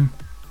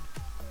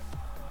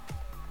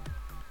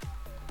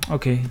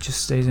 Okay, he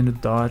just stays in the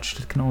dodge.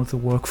 That can also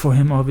work for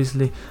him,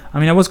 obviously. I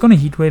mean, I was gonna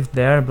Heat Wave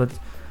there, but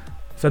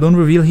if I don't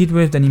reveal Heat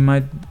Wave, then he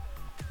might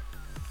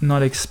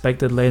not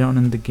expect it later on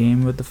in the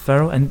game with the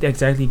Pharaoh, and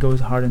exactly goes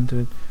hard into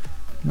it.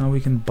 Now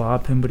we can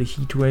bob him with a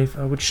Heat Wave,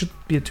 which should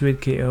be a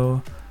 2-hit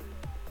KO.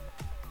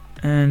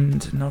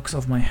 And knocks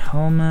off my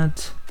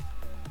helmet.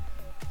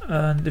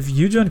 If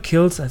U-turn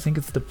kills, I think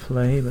it's the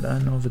play, but I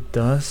don't know if it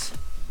does.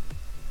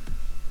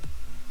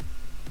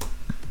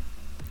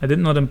 I did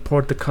not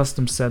import the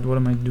custom set. What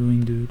am I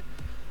doing, dude?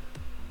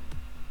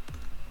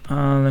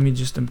 Let me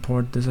just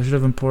import this. I should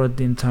have imported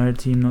the entire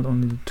team, not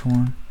only the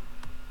Torn.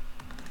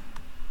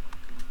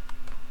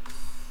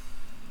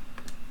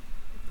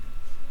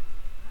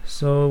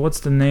 So what's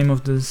the name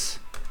of this?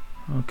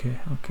 Okay.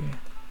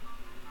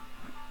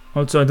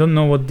 Also, I don't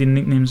know what the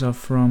nicknames are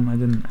from. I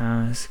didn't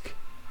ask.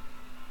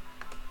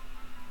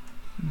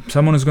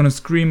 Someone is gonna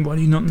scream, why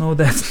do you not know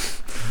that?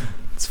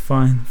 It's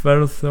fine.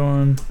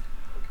 Ferrothorn.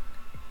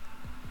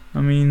 I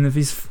mean, if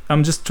he's...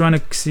 I'm just trying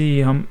to see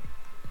how...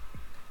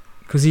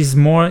 Because he's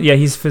more... Yeah,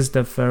 he's fizzed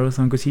that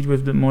Ferrothorn, because Heat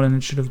Waved it more than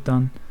it should have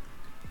done.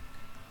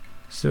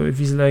 So if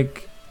he's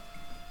like...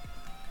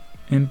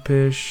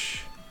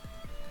 Impish...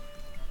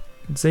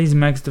 Let's say he's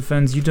max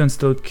defense, U-turn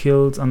still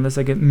kills, unless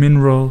I get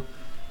Mineral.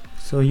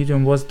 So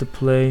U-turn was the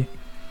play.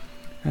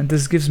 And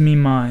this gives me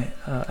my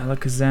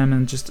Alakazam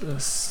and just...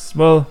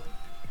 well...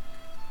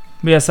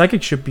 Yeah,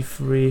 Psychic should be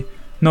free.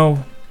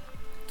 No.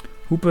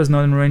 Hooper is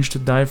not in range to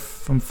die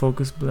from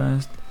Focus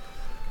Blast.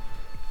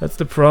 That's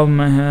the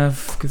problem I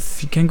have, because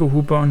he can go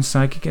Hooper on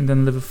Psychic and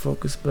then live a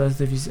Focus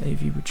Blast if he's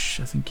AV, which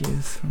I think he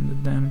is from the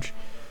damage.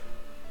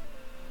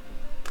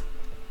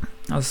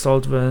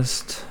 Assault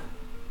Vest.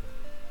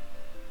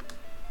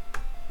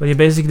 But yeah,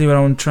 basically what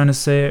I'm trying to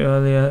say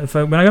earlier,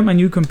 when I got my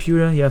new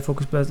computer, yeah,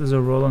 Focus Blast is a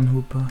roll on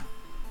Hooper.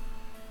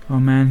 Oh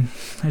man,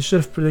 I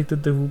should have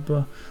predicted the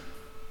Hooper.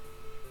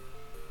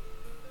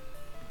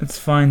 It's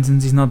fine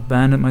since he's not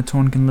banned and my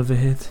Torn can live a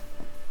hit.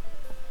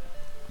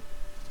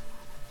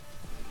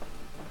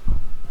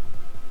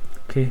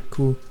 Okay,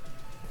 cool.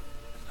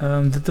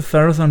 Did the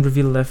Ferrothorn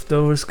reveal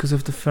leftovers because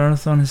of the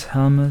Ferrothorn, his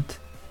helmet?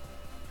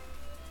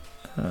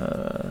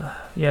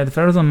 Yeah, the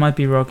Ferrothorn might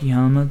be Rocky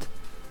Helmet.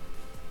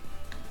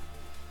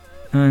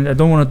 And I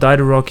don't want to die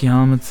to Rocky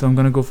Helmet, so I'm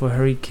gonna go for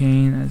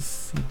Hurricane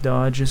as he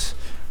dodges.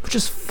 Which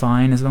is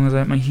fine as long as I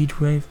have my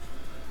Heat Wave.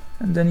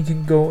 And then he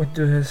can go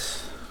into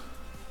his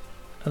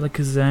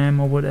Alakazam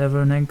or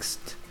whatever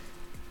next.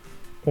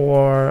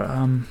 Or,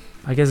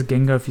 I guess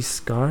Gengar if he's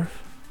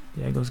Scarf.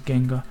 Yeah, he goes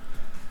Gengar.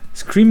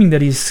 Screaming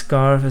that he's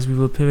Scarf as we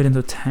will pivot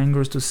into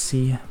Tangrowth to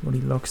see what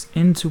he locks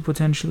into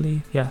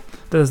potentially. Yeah,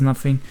 that is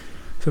nothing.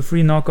 So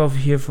free knockoff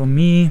here for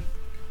me.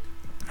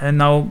 And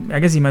now,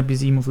 I guess he might be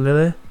Z-move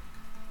Lily.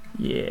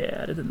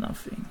 Yeah, that did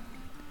nothing.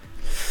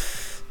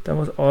 That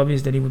was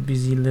obvious that he would be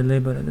Z-Lily,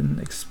 but I didn't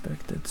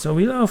expect it. So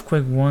we let off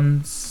Quake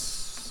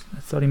once. I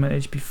thought he might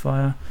HP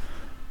Fire.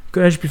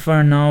 Good HP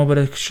Fire now, but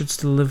I should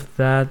still live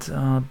that.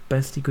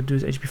 Best he could do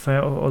is HP Fire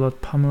or all out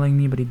pummeling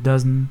me, but he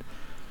doesn't.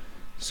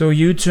 So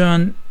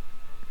U-turn.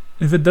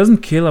 If it doesn't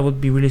kill, I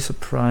would be really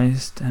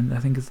surprised, and I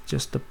think it's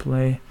just a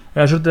play.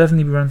 I should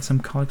definitely be running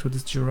some calcs with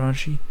this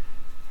Jirachi.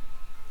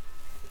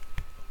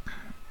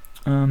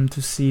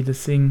 To see the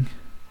thing.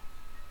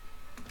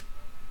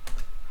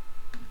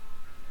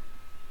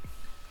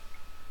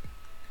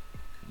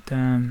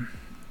 Damn.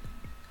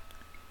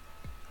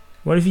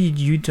 What if he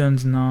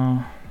U-turns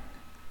now?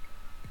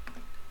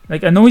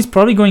 Like, I know he's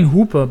probably going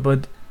Hooper,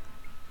 but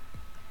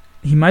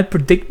he might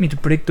predict me to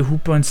predict the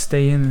Hooper and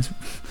stay in.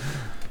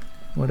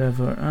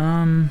 Whatever.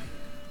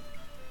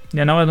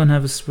 Yeah, now I don't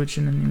have a switch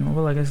in anymore.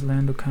 Well, I guess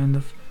Lando kind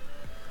of.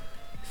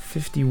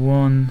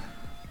 51.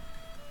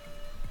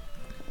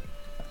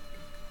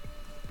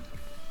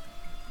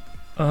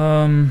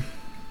 I'll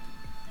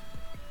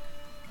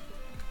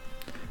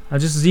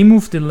just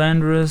Z-move the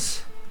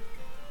Landorus.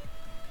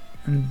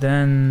 And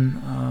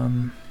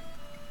then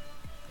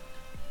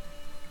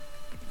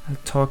I'll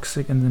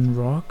Toxic and then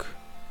Rock.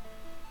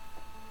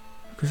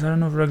 Because I don't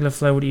know if regular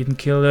Fly would even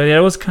kill. Yeah,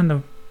 it was kind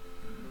of,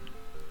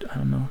 I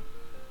don't know,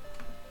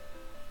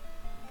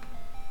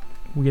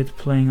 weird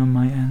playing on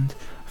my end.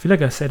 I feel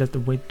like I said that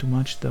way too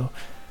much though.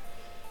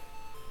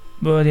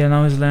 But yeah,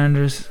 now his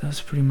Landers is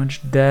pretty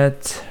much dead.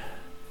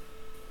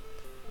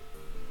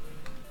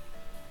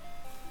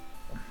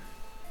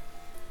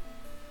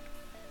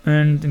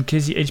 And in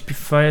case he HP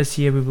fires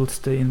here, we will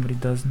stay in, but he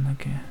doesn't.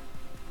 Okay.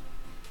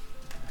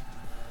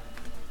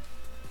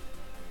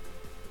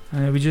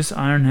 We just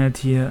Iron Head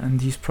here,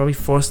 and he's probably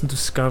forced into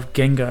Scarf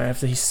Gengar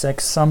after he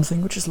sacks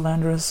something, which is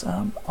Landorus,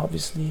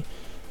 obviously,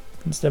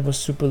 since that was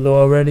super low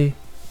already.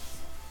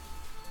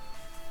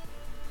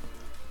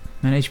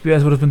 Man,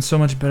 HPS would have been so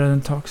much better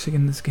than Toxic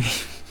in this game.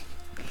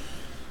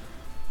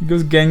 He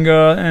goes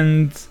Gengar,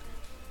 and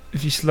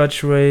if he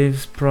Sludge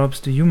Waves, props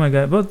to you, my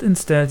guy, but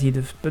instead he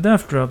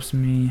Bidef drops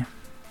me.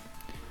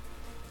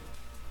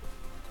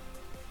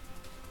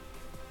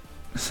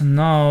 So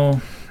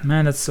now,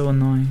 man, that's so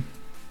annoying.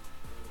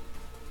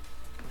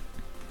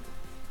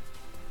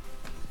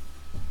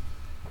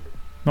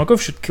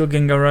 Knockoff should kill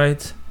Gengar,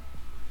 right?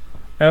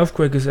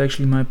 Earthquake is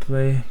actually my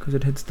play, because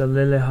it hits the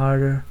Lily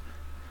harder.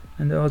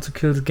 And it also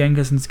kills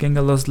Gengar since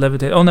Gengar lost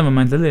Levitate. Oh, never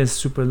mind, Lily is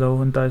super low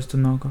and dies to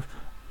Knockoff.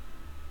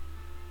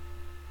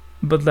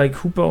 But like,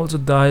 Hooper also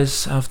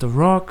dies after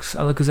Rocks,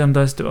 Alakazam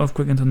dies to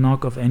Earthquake and to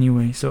Knockoff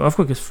anyway. So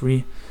Earthquake is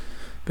free,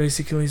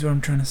 basically is what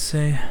I'm trying to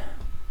say.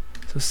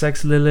 So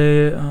Sax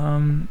Lily,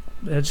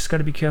 I just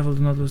gotta be careful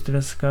to not lose to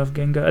the Scarf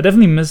Gengar. I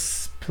definitely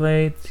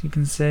misplayed, you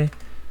can say.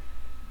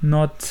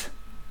 Not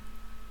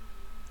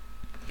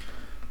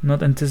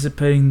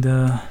anticipating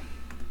the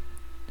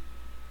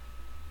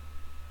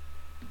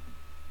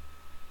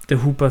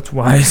Hooper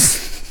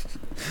twice.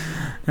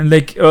 And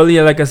like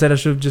earlier, like I said, I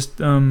should have just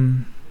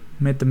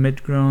made the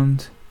mid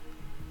ground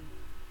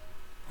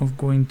of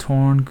going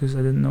Torn, because I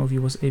didn't know if he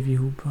was AV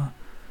Hooper.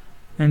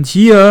 And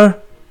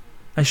here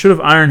I should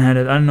have Iron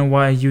Headed. I don't know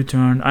why I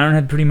U-turned. Iron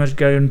Head pretty much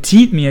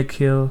guaranteed me a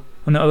kill.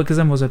 Oh no,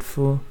 Alakazam was at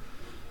full.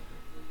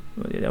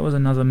 But yeah, that was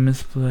another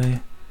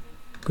misplay.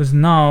 Because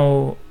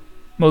now,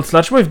 well,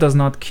 Sludge Wave does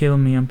not kill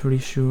me, I'm pretty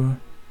sure.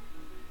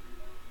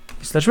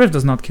 Sludge Wave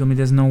does not kill me,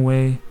 there's no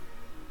way.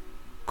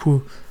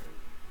 Cool.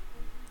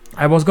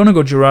 I was gonna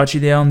go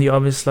Jirachi there on the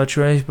obvious Sludge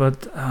Wave,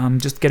 but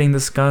just getting the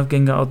Scarf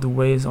Gengar out the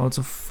way is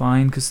also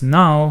fine, because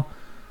now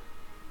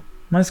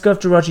my Scarf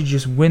Jirachi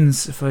just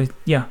wins if I,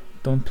 yeah,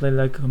 don't play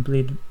like a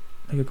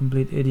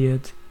complete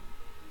idiot.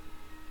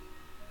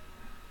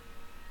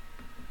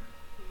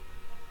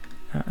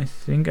 I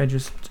think I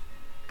just,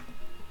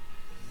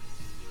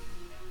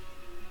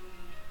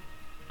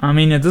 I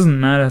mean, it doesn't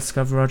matter,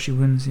 Scarf Jirachi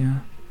wins,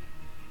 yeah.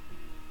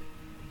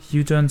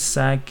 U-turn,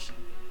 sack,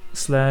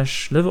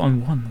 slash, live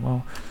on 1,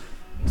 wow.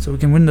 So we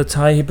can win the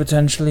tie here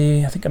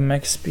potentially. I think a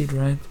max speed,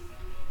 right?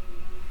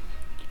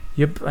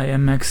 Yep, I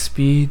am max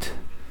speed.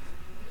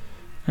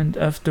 And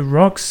after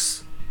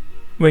rocks...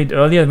 Wait,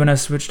 earlier when I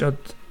switched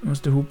out, was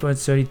the Hooper at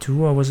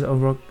 32 or was it a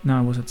rock?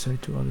 No, it was at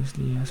 32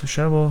 obviously. Yeah, so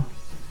Shadow Ball.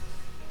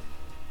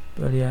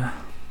 But yeah.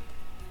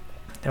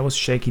 That was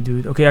shaky,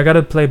 dude. Okay, I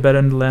gotta play better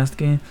in the last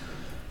game.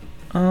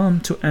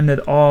 To end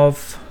it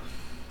off.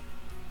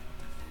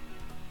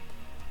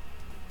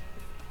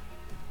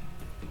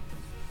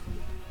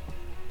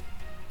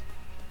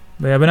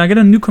 But yeah, when I get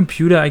a new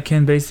computer, I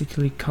can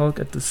basically calc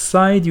at the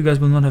side. You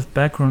guys will not have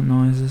background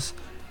noises.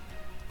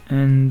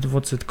 And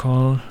what's it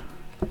called?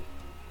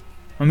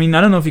 I mean,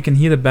 I don't know if you can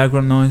hear the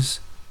background noise,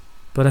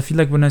 but I feel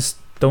like when I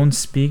don't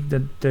speak,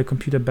 that the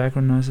computer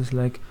background noise is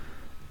like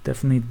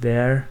definitely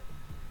there.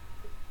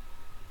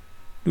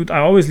 Dude, I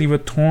always leave a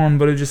Torn,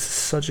 but it's just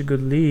such a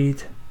good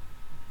lead.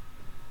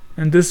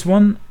 And this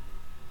one,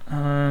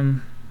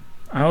 I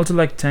also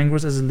like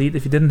Tangros as a lead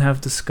if you didn't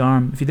have the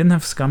Scarm. If you didn't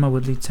have Scarm, I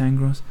would lead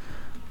Tangros.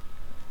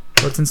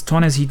 But since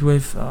Torn has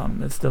Heatwave,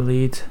 that's the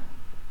lead.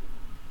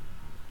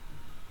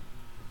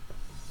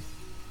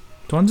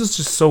 Torn is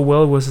just so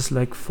well versus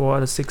like 4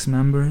 out of 6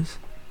 members.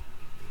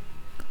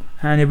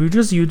 And yeah, we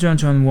just U-turn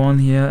turn 1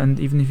 here, and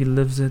even if he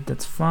lives it,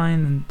 that's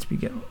fine. And we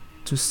get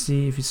to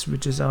see if he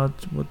switches out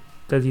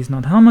that he's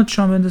not Helmet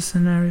Chomp in this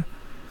scenario.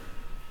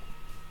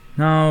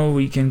 Now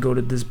we can go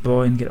to this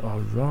boy and get our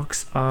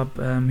rocks up.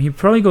 He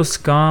probably goes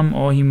Scam,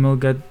 or he will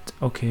get...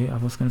 Okay, I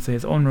was gonna say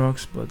his own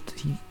rocks, but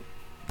he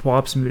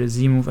pops me with a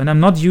Z move. And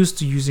I'm not used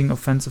to using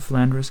offensive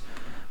Landers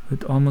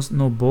with almost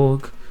no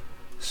bulk.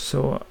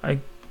 So I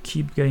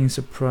keep getting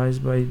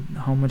surprised by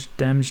how much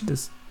damage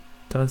this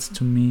does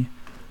to me.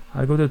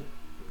 I'll go to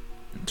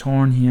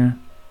Torn here.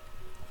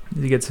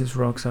 He gets his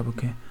rocks up,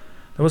 okay.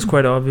 That was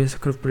quite obvious. I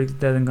could have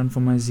predicted that and gone for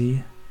my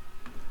Z.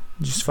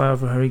 Just fire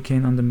off a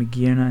Hurricane on the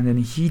Magearna and then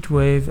a Heat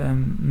Wave,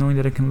 knowing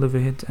that I can live a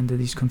hit and that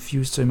he's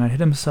confused so he might hit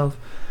himself.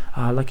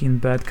 Lucky and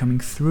Bad coming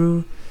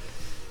through.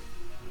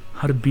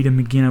 How to beat a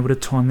Magearna with a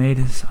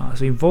Tornadus.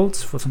 So he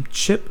volts for some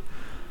chip.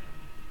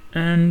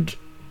 And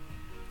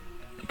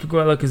I could go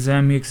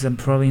Alakazam here because I'm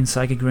probably in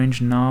Psychic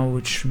range now,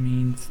 which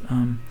means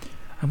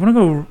I want to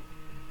go...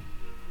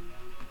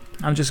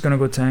 I'm just gonna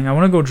go Tang. I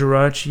want to go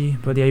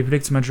Jirachi, but yeah, he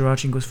predicts my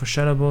Jirachi and goes for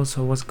Shadow Ball,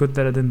 so it was good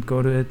that I didn't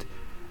go to it.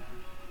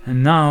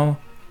 And now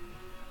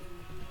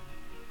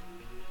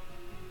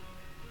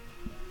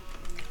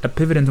I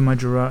pivot into my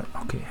Jirachi.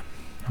 Okay,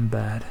 I'm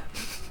bad.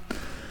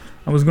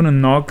 I was gonna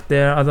knock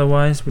there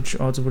otherwise, which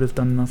also would have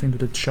done nothing to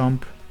the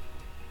Chomp.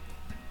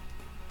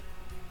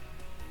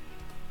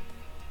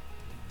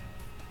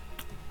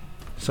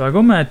 So I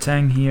go Mad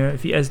Tang here.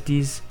 If he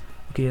SDs,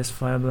 okay, he has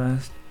Fire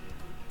Blast.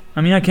 I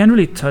mean, I can't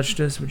really touch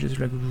this, which is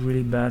like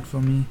really bad for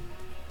me.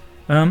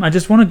 I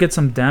just want to get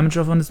some damage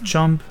off on this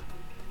Chomp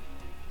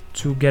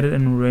to get it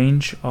in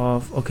range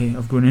of, okay,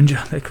 of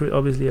Greninja. That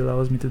obviously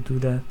allows me to do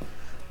that.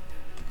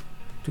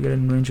 To get it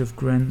in range of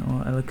Gren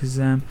or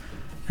Alakazam.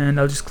 And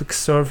I'll just click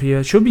Surf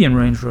here. It should be in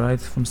range,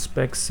 right? From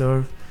Spec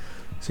Surf.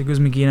 So it goes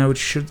Magearna, which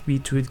should be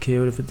 2-hit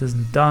KO'd if it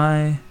doesn't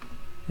die.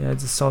 Yeah,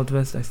 it's a Salt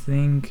Vest, I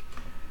think.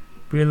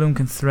 Breloom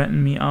can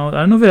threaten me out.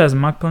 I don't know if it has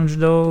Mach Punch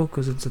though,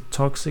 because it's a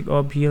toxic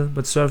orb heal,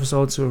 but Surf is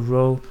also a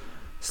roll.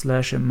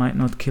 Slash it might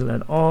not kill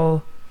at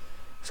all.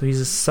 So he's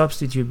a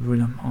substitute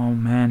Breloom. Oh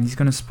man, he's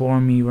gonna Spore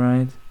me,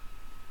 right?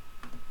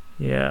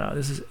 Yeah,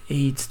 this is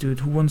 8, dude.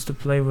 Who wants to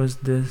play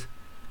with this?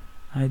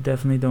 I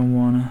definitely don't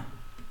wanna.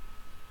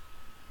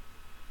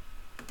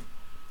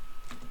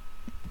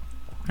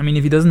 I mean,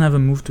 if he doesn't have a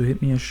move to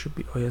hit me, I should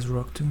be... Oh, he has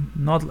Rock Tomb.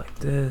 Not like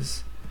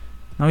this.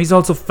 Now he's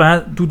also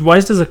fat. Dude, why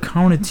is this a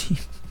counter team?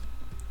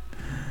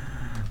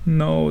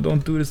 No,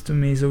 don't do this to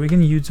me. So we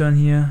can U-turn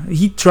here.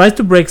 He tries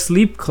to break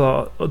Sleep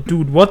Claw. Oh,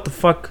 dude, what the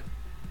fuck?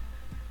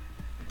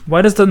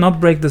 Why does that not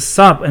break the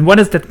sub? And why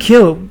does that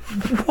kill?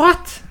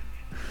 What?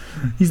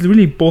 He's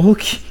really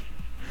bulky.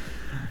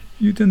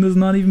 U-turn does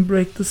not even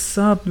break the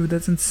sub, dude.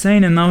 That's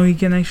insane. And now he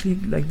can actually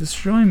like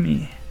destroy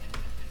me.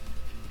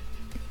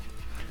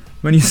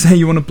 When you say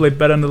you want to play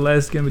better in the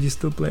last game, but you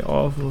still play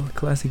awful.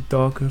 Classic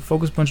Docker.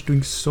 Focus Punch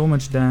doing so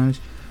much damage.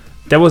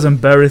 That was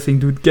embarrassing,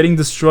 dude. Getting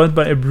destroyed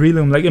by a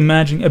Breloom. Like,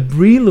 imagine a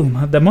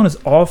Breloom. That one is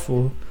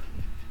awful.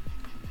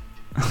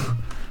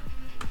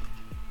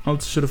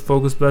 Also should have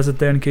Focus Blasted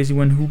there in case he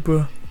went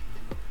Hooper.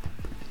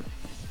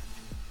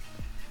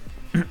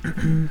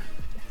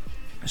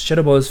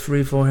 Shadow Ball is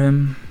free for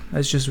him.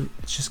 Let's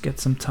just get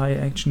some tie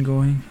action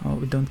going. Oh,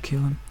 we don't kill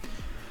him.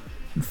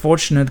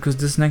 Unfortunate, because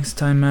this next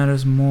time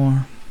matters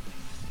more.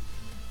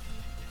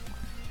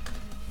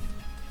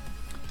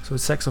 So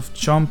Sex of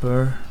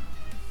Chomper.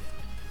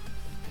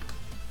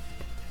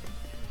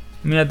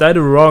 I mean, I died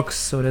to rocks,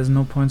 so there's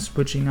no point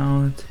switching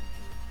out.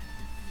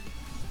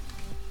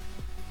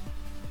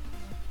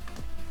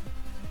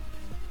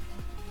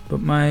 But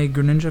my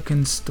Greninja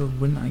can still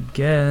win, I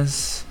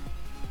guess.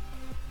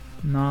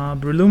 Nah,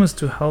 Breloom is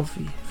too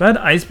healthy. If I had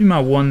Ice Beam, I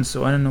won,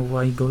 so I don't know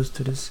why he goes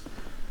to this.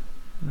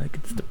 Like,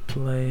 it's the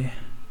play.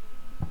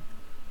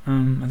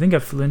 I think I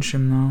flinch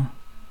him now.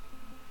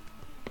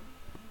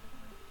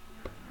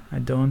 I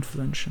don't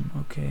flinch him,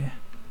 okay.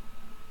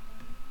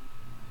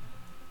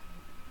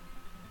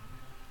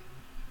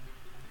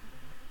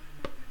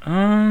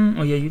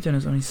 Oh yeah, U-turn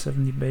is only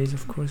 70 base,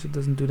 of course it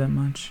doesn't do that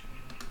much.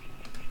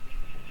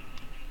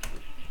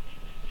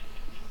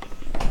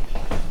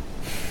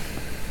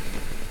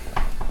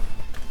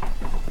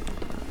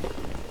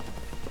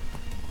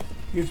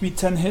 Give me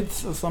 10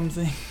 hits or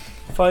something.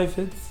 5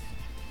 hits.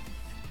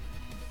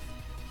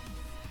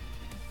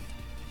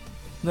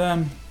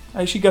 Damn.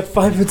 I actually got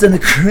 5 hits and a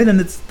crit and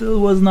it still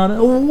was not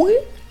a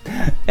win.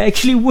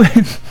 Actually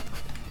win.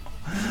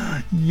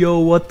 Yo,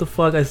 what the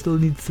fuck? I still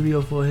need 3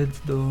 or 4 hits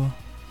though.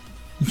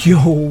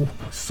 Yo,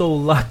 so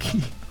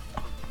lucky.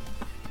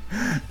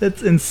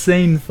 That's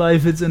insane.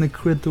 5 hits and a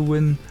crit to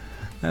win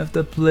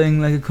after playing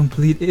like a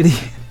complete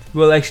idiot.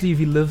 Well, actually, if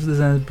he lives this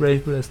and is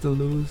brave, but I still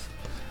lose.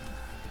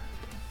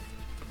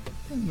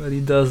 But he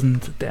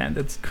doesn't. Damn,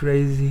 that's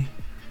crazy.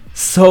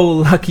 So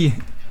lucky.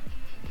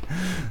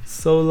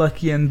 So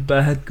lucky and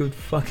bad. Good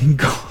fucking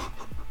god.